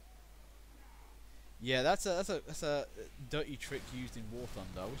 Yeah, that's a dirty trick used in War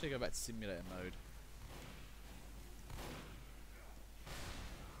Thunder. I wish I could go back to simulator mode.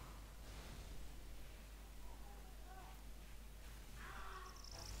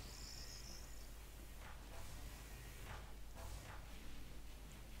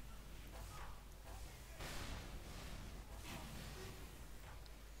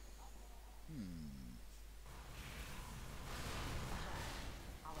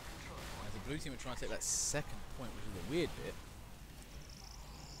 Blue team are trying to take that second point, which is a weird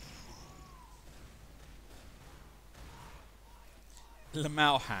bit.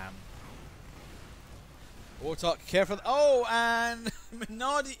 Lamalham. Autark, careful. Oh, and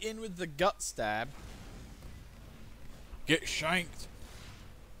Minardi in with the gut stab. Get shanked.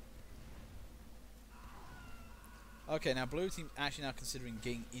 Okay, now blue team actually now considering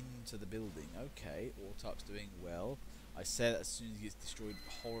getting into the building. Okay, Autark's doing well. I said that as soon as he gets destroyed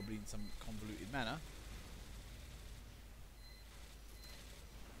horribly in some convoluted manner.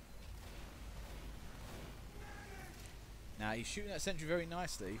 Now he's shooting that sentry very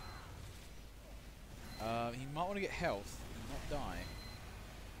nicely. He might want to get health and not die.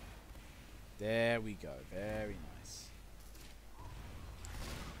 There we go, very nice.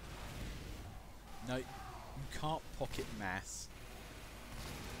 No, you can't pocket Mass.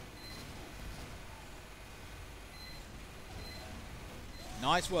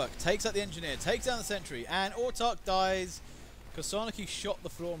 Nice work. Takes out the engineer, takes down the sentry, and Autark dies because Soniki shot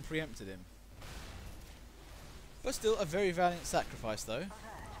the floor and preempted him. But still a very valiant sacrifice though.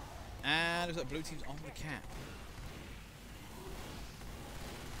 And looks like blue team's on the cap.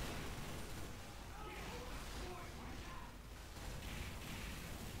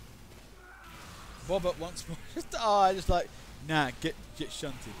 Bobbert once more. Just like, nah, get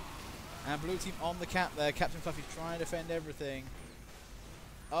shunted. And blue team on the cap there. Captain Fluffy's trying to defend everything.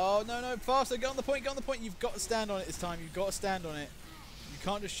 Oh, no, no, faster, get on the point, get on the point. You've got to stand on it this time. You've got to stand on it. You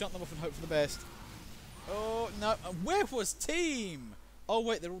can't just shunt them off and hope for the best. Oh, no. Where was team? Oh,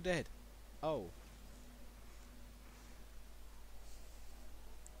 wait, they're all dead. Oh.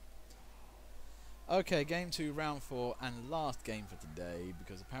 Okay, game 2, round 4, and last game for today,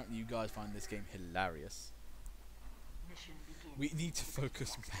 because apparently you guys find this game hilarious. We need to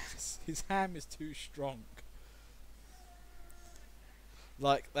focus Mass. His ham is too strong.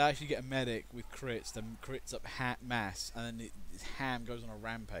 Like, they actually get a medic with crits, then crits up Mass, and then his ham goes on a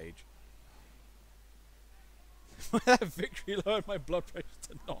rampage. That victory lowered my blood pressure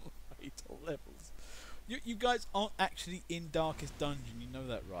to non-fatal levels. You guys aren't actually in Darkest Dungeon, you know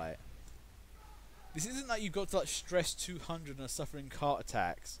that, right? This isn't like you've got to like stress 200 and are suffering heart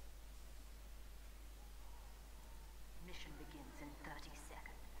attacks. Mission begins in 30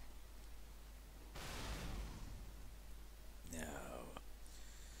 seconds.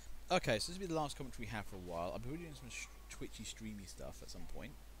 No. Okay, so this will be the last commentary we have for a while. I'll be doing some twitchy, streamy stuff at some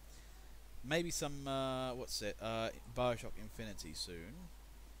point. Maybe some, Bioshock Infinity soon.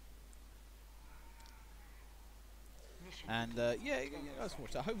 And yeah, you guys can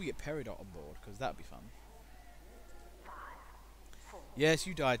watch that. I hope we get Peridot on board because that'd be fun. 5, 4, Yes,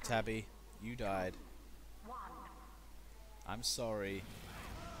 you died, Tabby. You died. 1. I'm sorry.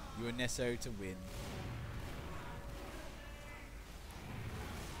 You were necessary to win.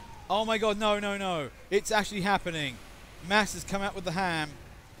 Oh my god, no, no, no. It's actually happening. Mass has come out with the ham.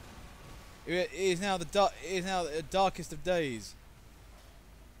 It is now the darkest of days.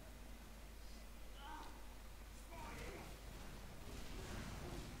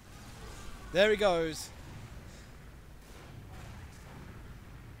 There he goes.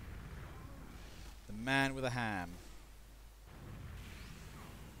 The man with a ham.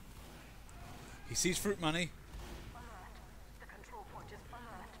 He sees fruit money. Alert. The control point is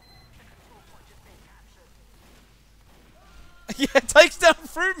alert. The control point is being captured. Yeah, takes down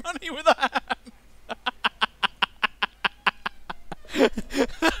fruit money with a ham.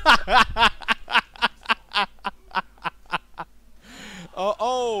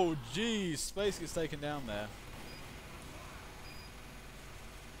 Oh, geez. Space gets taken down there.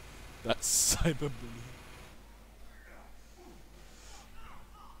 That's cyberbullying.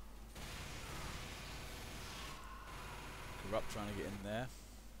 Corrupt trying to get in there.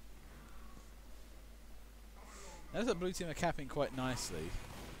 Notice that blue team are capping quite nicely.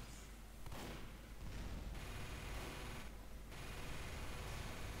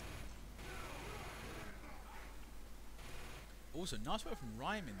 Also, nice work from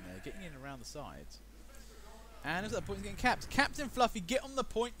Rhyme in there, getting in around the sides. And there's that point getting capped. Captain Fluffy, get on the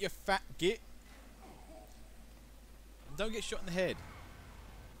point, you fat git. And don't get shot in the head.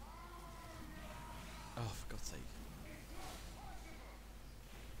 Oh, for God's sake.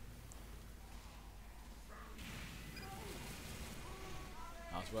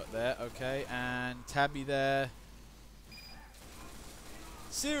 Nice work there, okay. And Tabby there.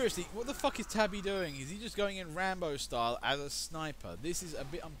 Seriously, what the fuck is Tabby doing? Is he just going in Rambo style as a sniper? This is a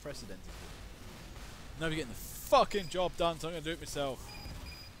bit unprecedented. Nobody getting the fucking job done, so I'm going to do it myself.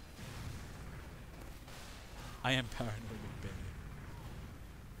 I am paranoid with Benny.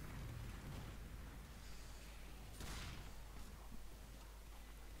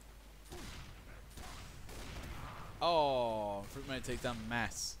 Oh, Fruit Money takes down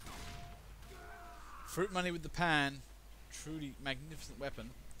Mass. Fruit Money with the pan. Truly magnificent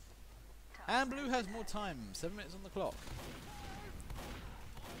weapon. And Blue has more time. 7 minutes on the clock.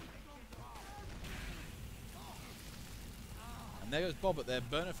 And there goes Bobbert there,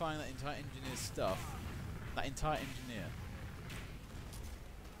 bonifying that entire engineer's stuff. That entire engineer.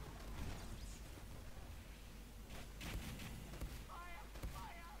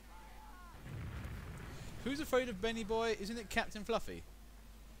 Who's afraid of Benny Boy? Isn't it Captain Fluffy?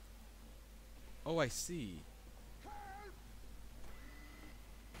 Oh, I see. Alert.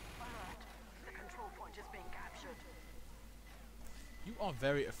 The control point is being captured. You are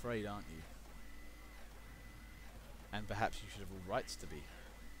very afraid, aren't you? And perhaps you should have all rights to be.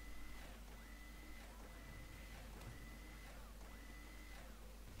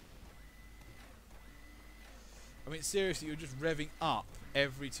 I mean, seriously, you're just revving up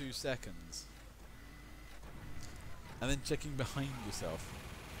every 2 seconds. And then checking behind yourself.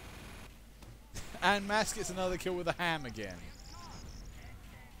 And Mask gets another kill with a ham again.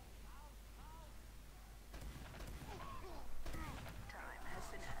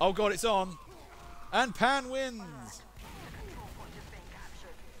 Oh god, it's on. And Pan wins. The control point is being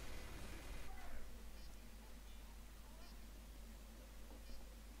captured.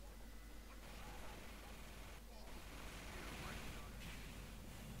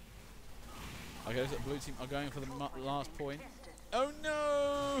 Okay, so the blue team are going for the last point. Oh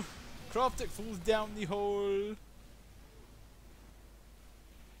no! Craftic falls down the hole.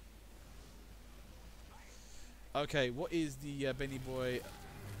 Okay, what is the Benny Boy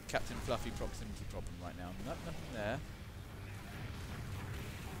Captain Fluffy proximity problem right now? Nothing there.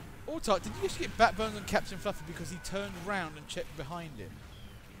 Autark, did you just get backburned on Captain Fluffy because he turned round and checked behind him?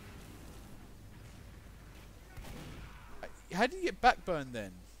 How did you get backburned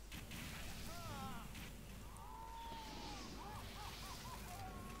then?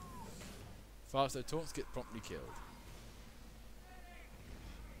 Fasto taunts get promptly killed.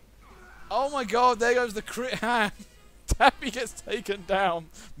 Oh my god, there goes the crit hand. Tappy gets taken down.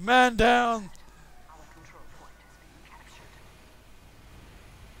 Man down. Our control point is being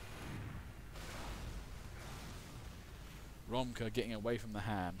captured. Romka getting away from the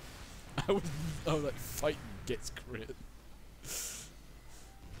ham. Oh, that fighting gets crit.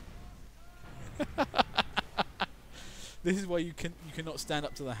 This is why you cannot stand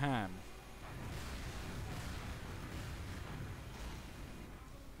up to the ham.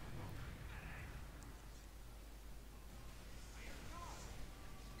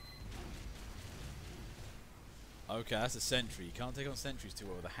 Okay, that's a sentry. You can't take on sentries too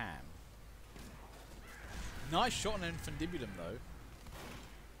well with a ham. Nice shot on Infundibulum though.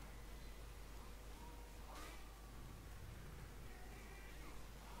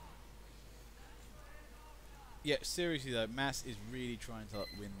 Yeah, seriously though, Mass is really trying to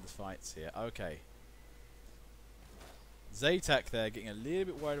win the fights here. Okay. Zaytak there, getting a little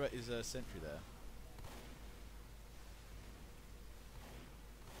bit worried about his sentry there.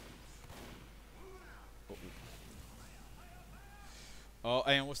 Oh,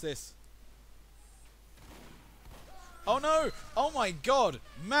 and what's this? Oh no! Oh my god!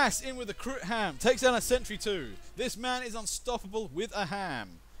 Mass in with a crit ham. Takes down a sentry too. This man is unstoppable with a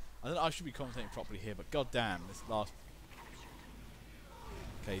ham. I don't know, I should be commentating properly here, but god damn, this last...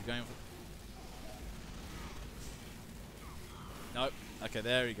 Okay, he's going for... Nope. Okay,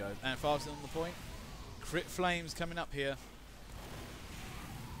 there he goes. And faster on the point. Crit flames coming up here.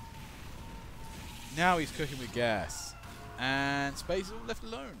 Now he's cooking with gas. And Space is all left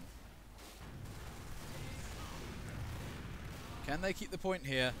alone. Can they keep the point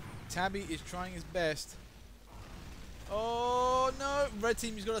here? Tabby is trying his best. Oh no! Red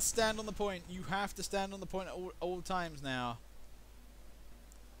team, you've got to stand on the point. You have to stand on the point at all times now.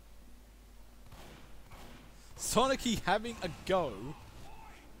 Sonicy having a go.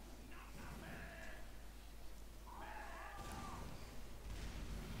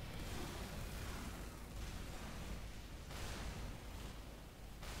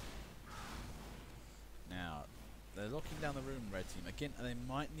 Now, they're locking down the room, red team. Again, they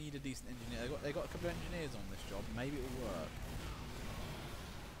might need a decent engineer. They got a couple of engineers on this job. Maybe it'll work.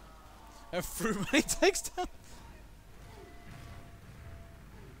 And Fruitmate takes down.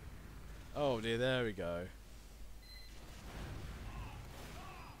 Oh dear, there we go.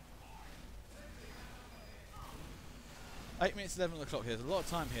 Eight minutes 11 on the clock here. There's a lot of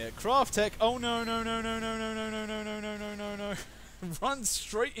time here. Craft Tech. Oh no no no no no no no no no no no no no no! Runs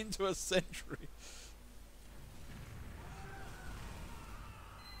straight into a sentry.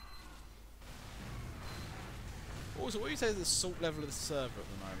 Also, what do you say is the salt level of the server at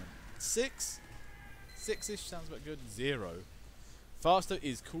the moment? 6? 6-ish sounds about good. 0. Faster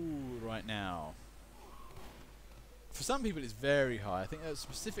is cool right now. For some people it's very high. I think there's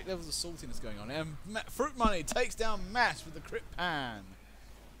specific levels of saltiness going on. And Fruit Money takes down Mass with the crit pan.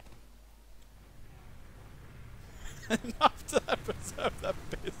 Enough to preserve that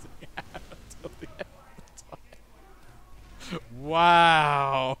pissing out until the end of the time.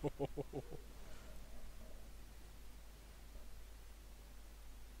 Wow.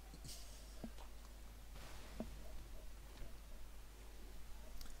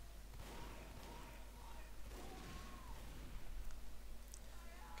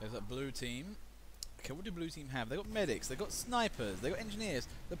 Okay, so that blue team. Okay, what do blue team have? They got medics, they got snipers, they got engineers.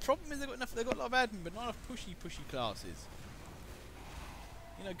 The problem is they got a lot of admin, but not enough pushy classes.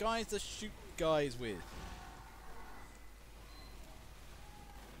 You know, guys to shoot guys with.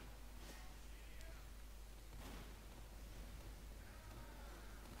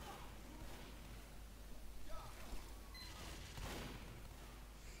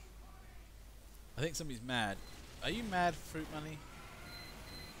 I think somebody's mad. Are you mad, Fruit Money?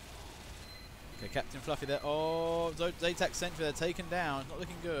 Okay, Captain Fluffy there. Oh, Zaytak Sentry there, taken down. Not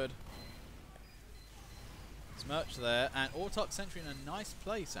looking good. Smirch there, and Autark Sentry in a nice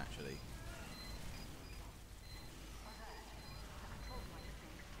place, actually.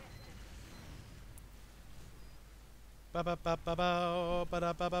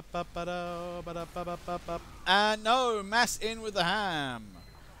 And no, Mass in with the ham.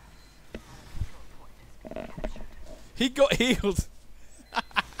 He got healed.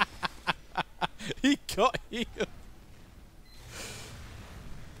 He got healed.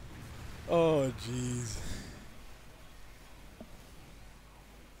 Oh, jeez.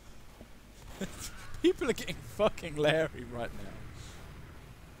 People are getting fucking Larry right now.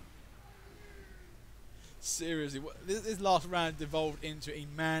 Seriously, this last round devolved into a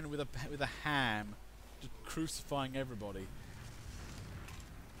man with a ham, just crucifying everybody.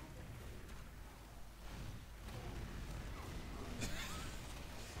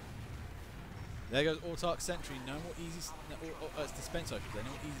 There goes Autark Sentry. No more easy. It's Dispenser, I should say. No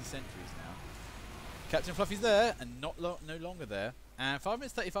more easy sentries now. Captain Fluffy's there, and no longer there. And 5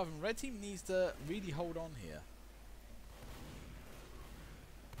 minutes 35, and red team needs to really hold on here.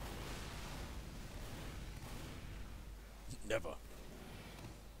 Never.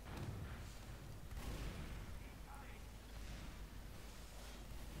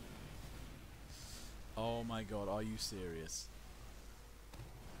 Oh my god, are you serious?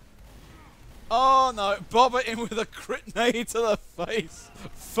 Oh no, Bobber in with a crit nade to the face.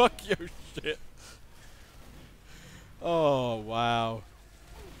 Fuck your shit. Oh, wow.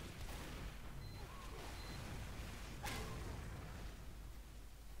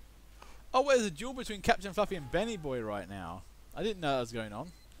 Oh, wait, there's a duel between Captain Fluffy and Benny Boy right now. I didn't know that was going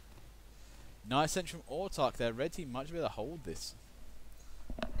on. Nice entry from Autark there. Red team might be able to hold this.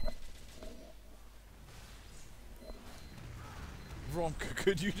 Ronka,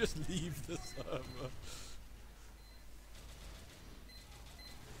 could you just leave the server?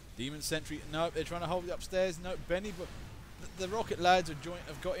 Demon Sentry. Nope, they're trying to hold it upstairs. Nope, Benny Boy. The Rocket Lads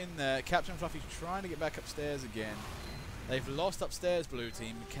have got in there. Captain Fluffy's trying to get back upstairs again. They've lost upstairs, blue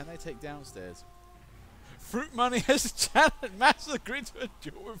team. Can they take downstairs? Fruit Money has challenged. Master agreed to a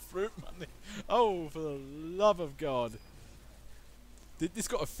duel with Fruit Money. Oh, for the love of God. This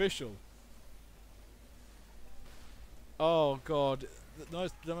got official. Oh, God.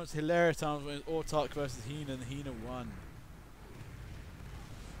 The most hilarious times when it was Autark versus Hina and Hina won.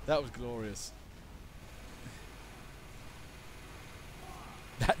 That was glorious.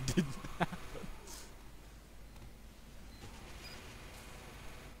 That didn't happen.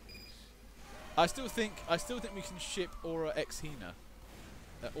 I still think we can ship Aura X Hina.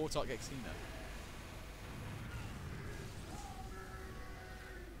 Autark X Hina.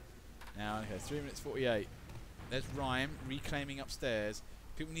 Now, okay, 3 minutes 48. There's Rhyme reclaiming upstairs.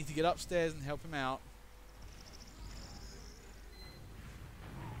 People need to get upstairs and help him out.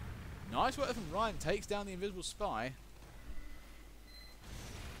 Nice work from Rhyme. Takes down the invisible spy.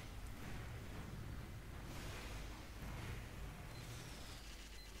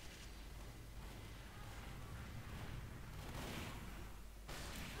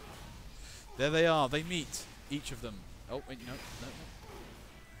 There they are. They meet. Each of them. Oh, wait, no.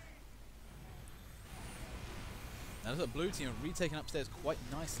 Now, the blue team have retaken upstairs quite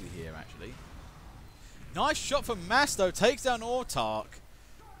nicely here, actually. Nice shot from Masto. Takes down Autark.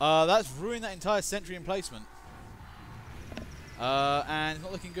 That's ruined that entire sentry emplacement. And it's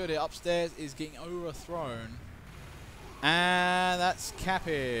not looking good here. Upstairs is getting overthrown. And that's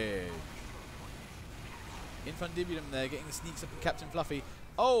Cappage. Infundibulum there, getting the sneaks up of Captain Fluffy.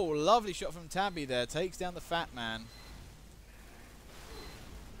 Oh, lovely shot from Tabby there. Takes down the Fat Man.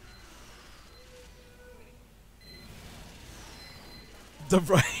 The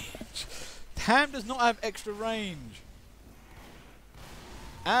range. Tam does not have extra range.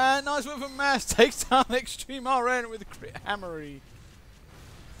 And nice one from Mass. Takes down Extreme RN with a crit Hammery.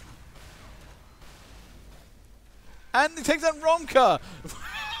 And he takes down Ronka.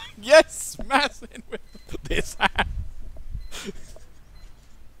 Yes, Mass in with this hand.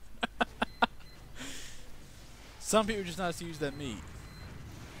 Some people just know how to use their meat.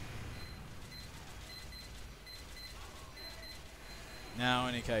 Now,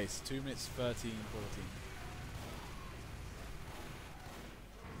 in any case, 2 minutes 13, 14.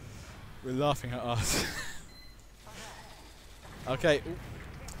 We're laughing at us. Okay, ooh,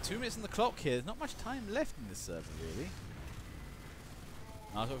 2 minutes on the clock here. There's not much time left in this server, really.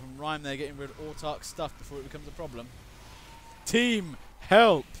 Nice one from Rhyme there, getting rid of Autark stuff before it becomes a problem. Team,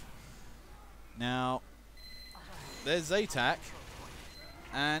 help! Now, there's Zatak.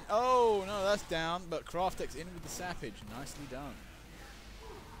 And, oh, no, that's down. But Craftex in with the sappage. Nicely done.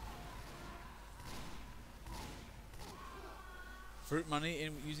 Fruit Money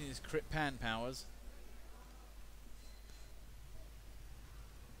in using his crit pan powers.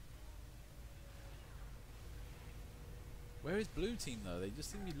 Where is blue team though? They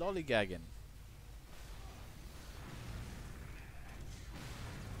just seem to be lollygagging.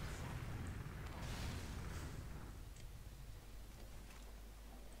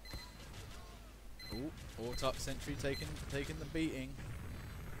 Ooh, Autark Sentry taking the beating.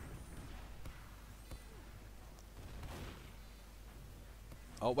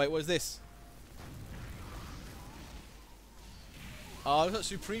 Oh wait, what is this? Oh, look at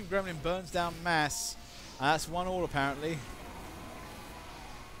Supreme Gremlin burns down Mass. That's 1-1 apparently.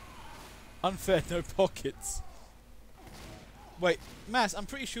 Unfair, no pockets. Wait, Mass, I'm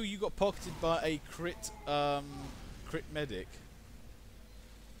pretty sure you got pocketed by a crit medic.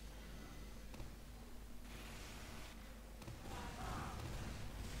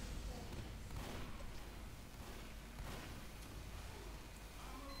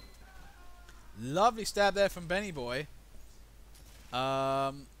 Lovely stab there from Benny Boy.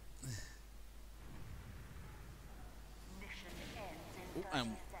 Ooh,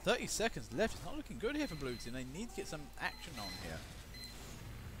 and 30 seconds left. It's not looking good here for blue team. They need to get some action on here.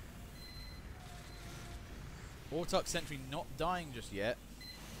 Autark Sentry not dying just yet.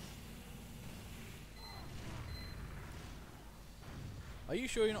 Are you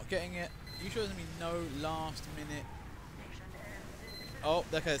sure you're not getting it? Are you sure there's going to be no last minute? Oh,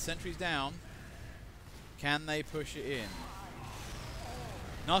 okay, the Sentry's down. Can they push it in?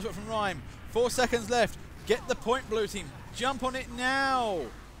 Nice work from Rhyme. 4 seconds left. Get the point, blue team. Jump on it now.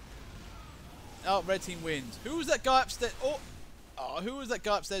 Oh, red team wins. Who was that guy upstairs? Oh, who was that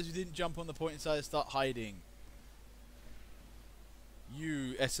guy upstairs who didn't jump on the point and decided to start hiding?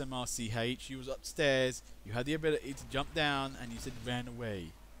 You, SMRCH. You was upstairs. You had the ability to jump down and you said ran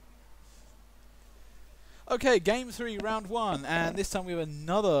away. Okay, game 3, round 1. And this time we have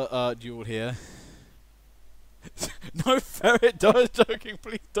another duel here. No, Ferret, I was joking.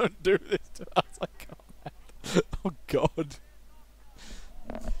 Please don't do this to us. I can't. Oh, God.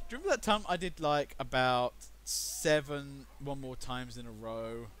 Do you remember that time I did like about 7 one more times in a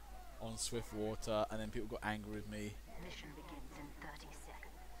row on Swiftwater and then people got angry with me? Mission begins in 30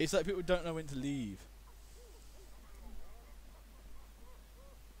 seconds. It's like people don't know when to leave.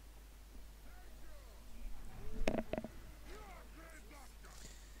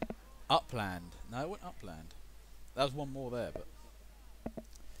 Upland. No, it wasn't Upland. That was one more there, but...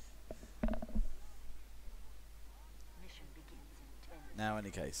 Mission begins in 10 Now,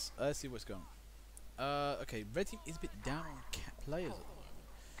 any case, let's see what's going on. Okay, red team is a bit down on players at the moment.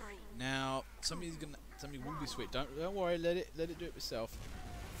 3. Now, somebody will be sweet. Don't worry, let it do it itself.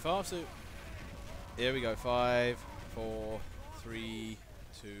 Fast. Here we go. 5, 4, 3,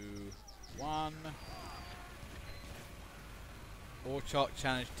 2, 1. Or Chart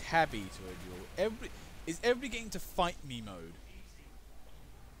challenge Tabby to a duel. Is everybody getting to fight me mode?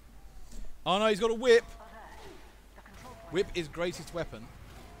 Oh no, he's got a whip. The control point. Whip is greatest weapon.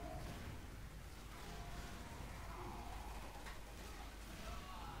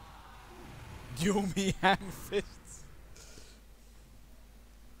 Duel me hand fists.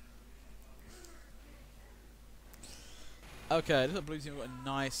 Okay, looks like blue team got a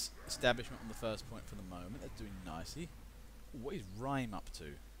nice establishment on the first point for the moment. They're doing nicely. Ooh, what is Rhyme up to?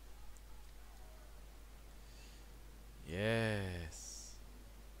 Yes.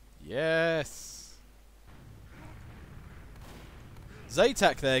 Yes.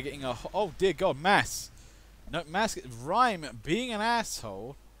 Zaytak there getting a... Oh dear God, Mass. No, Mass... Rhyme being an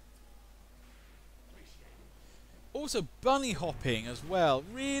asshole. Also bunny hopping as well.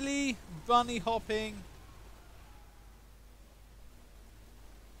 Really? Bunny hopping?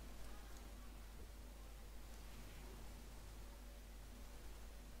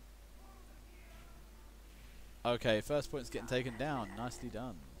 Okay, first point's getting taken down. Nicely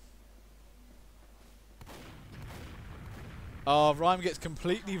done. Oh, Rhyme gets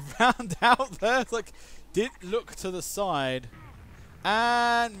completely round out there. It's like, didn't look to the side.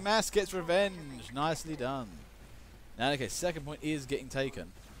 And Mass gets revenge. Nicely done. Now, okay, second point is getting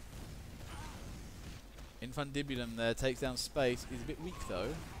taken. Infundibulum there takes down space. He's a bit weak though.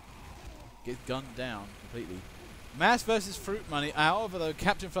 Gets gunned down completely. Mass versus Fruit Money. However, though,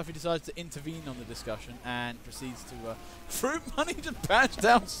 Captain Fluffy decides to intervene on the discussion and proceeds to... Fruit Money just bash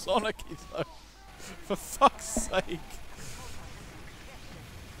down Sonic, though. For fuck's sake.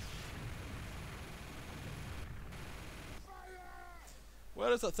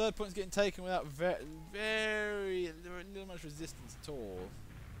 Well, as that third point's getting taken without very little much resistance at all.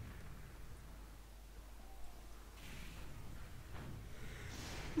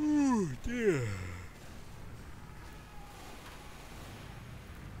 Oh dear.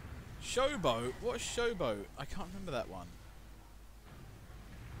 Showboat? What's Showboat? I can't remember that one.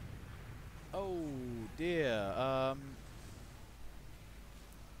 Oh dear.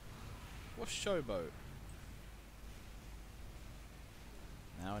 What's Showboat?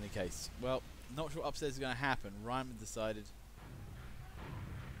 Now, in any case, well, not sure what upstairs is going to happen. Ryman decided.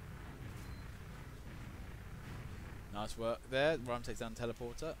 Nice work there. Ryman takes down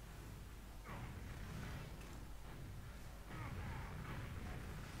Teleporter.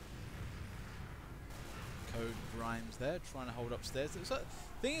 Code Grimes there, trying to hold upstairs. So, the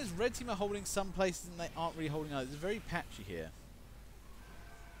thing is, red team are holding some places and they aren't really holding others. It's very patchy here.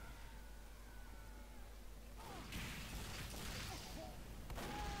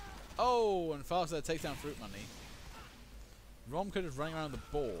 Oh, and Faster takes down Fruit Money. Rom could have running around the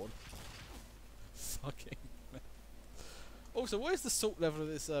board. Fucking. Also, what is the salt level of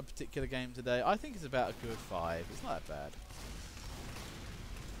this particular game today? I think it's about a good 5. It's not that bad.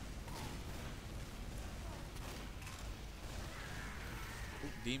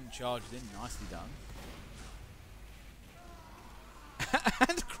 Ooh, Demon charges in, nicely done.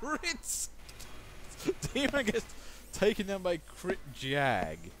 And crits! Demon gets taken down by Crit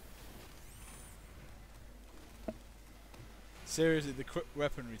Jag. Seriously, the crit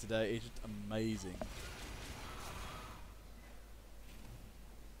weaponry today is just amazing.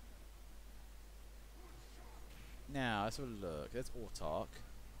 Now, let's have a look. There's Autark.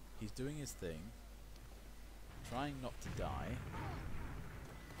 He's doing his thing. trying not to die.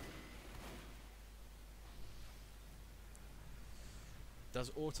 Does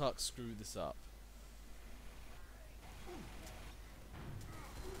Autark screw this up?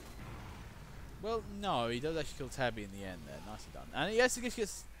 Well, no, he does actually kill Tabby in the end there. Nicely done. And he actually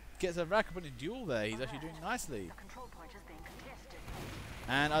gets a rack up on a duel there. He's actually doing nicely. The control point is being contested.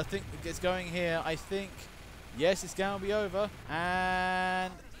 And I think it gets going here. I think, yes, it's going to be over.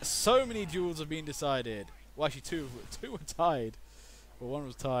 And so many duels have been decided. Well, actually, two were tied. Well, one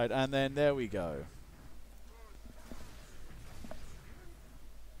was tied. And then there we go.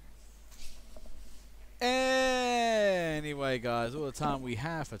 Anyway, guys, all the time we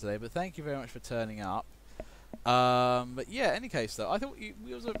have for today. But thank you very much for turning up. But yeah, any case though, I thought it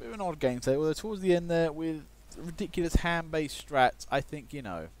was a bit of an odd game today. Although towards the end there, with ridiculous ham-based strats, I think, you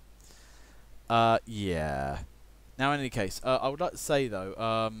know. Yeah. Now, in any case, I would like to say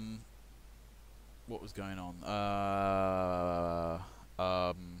though, what was going on?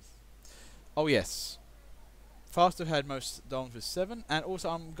 Oh yes. Faster had most dons with 7, and also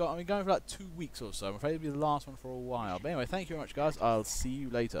I'm going for like 2 weeks or so. I'm afraid it'll be the last one for a while. But anyway, thank you very much, guys. I'll see you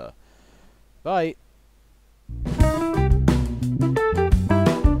later. Bye.